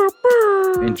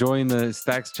enjoying the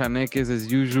Stacks Chaneques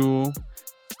as usual.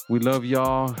 We love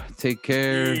y'all. Take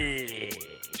care.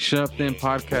 Shut Up Then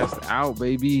Podcast out,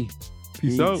 baby.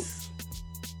 Peace out.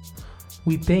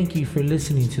 We thank you for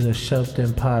listening to the Shut Up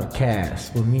Then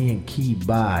Podcast with me and Key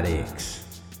Bodics.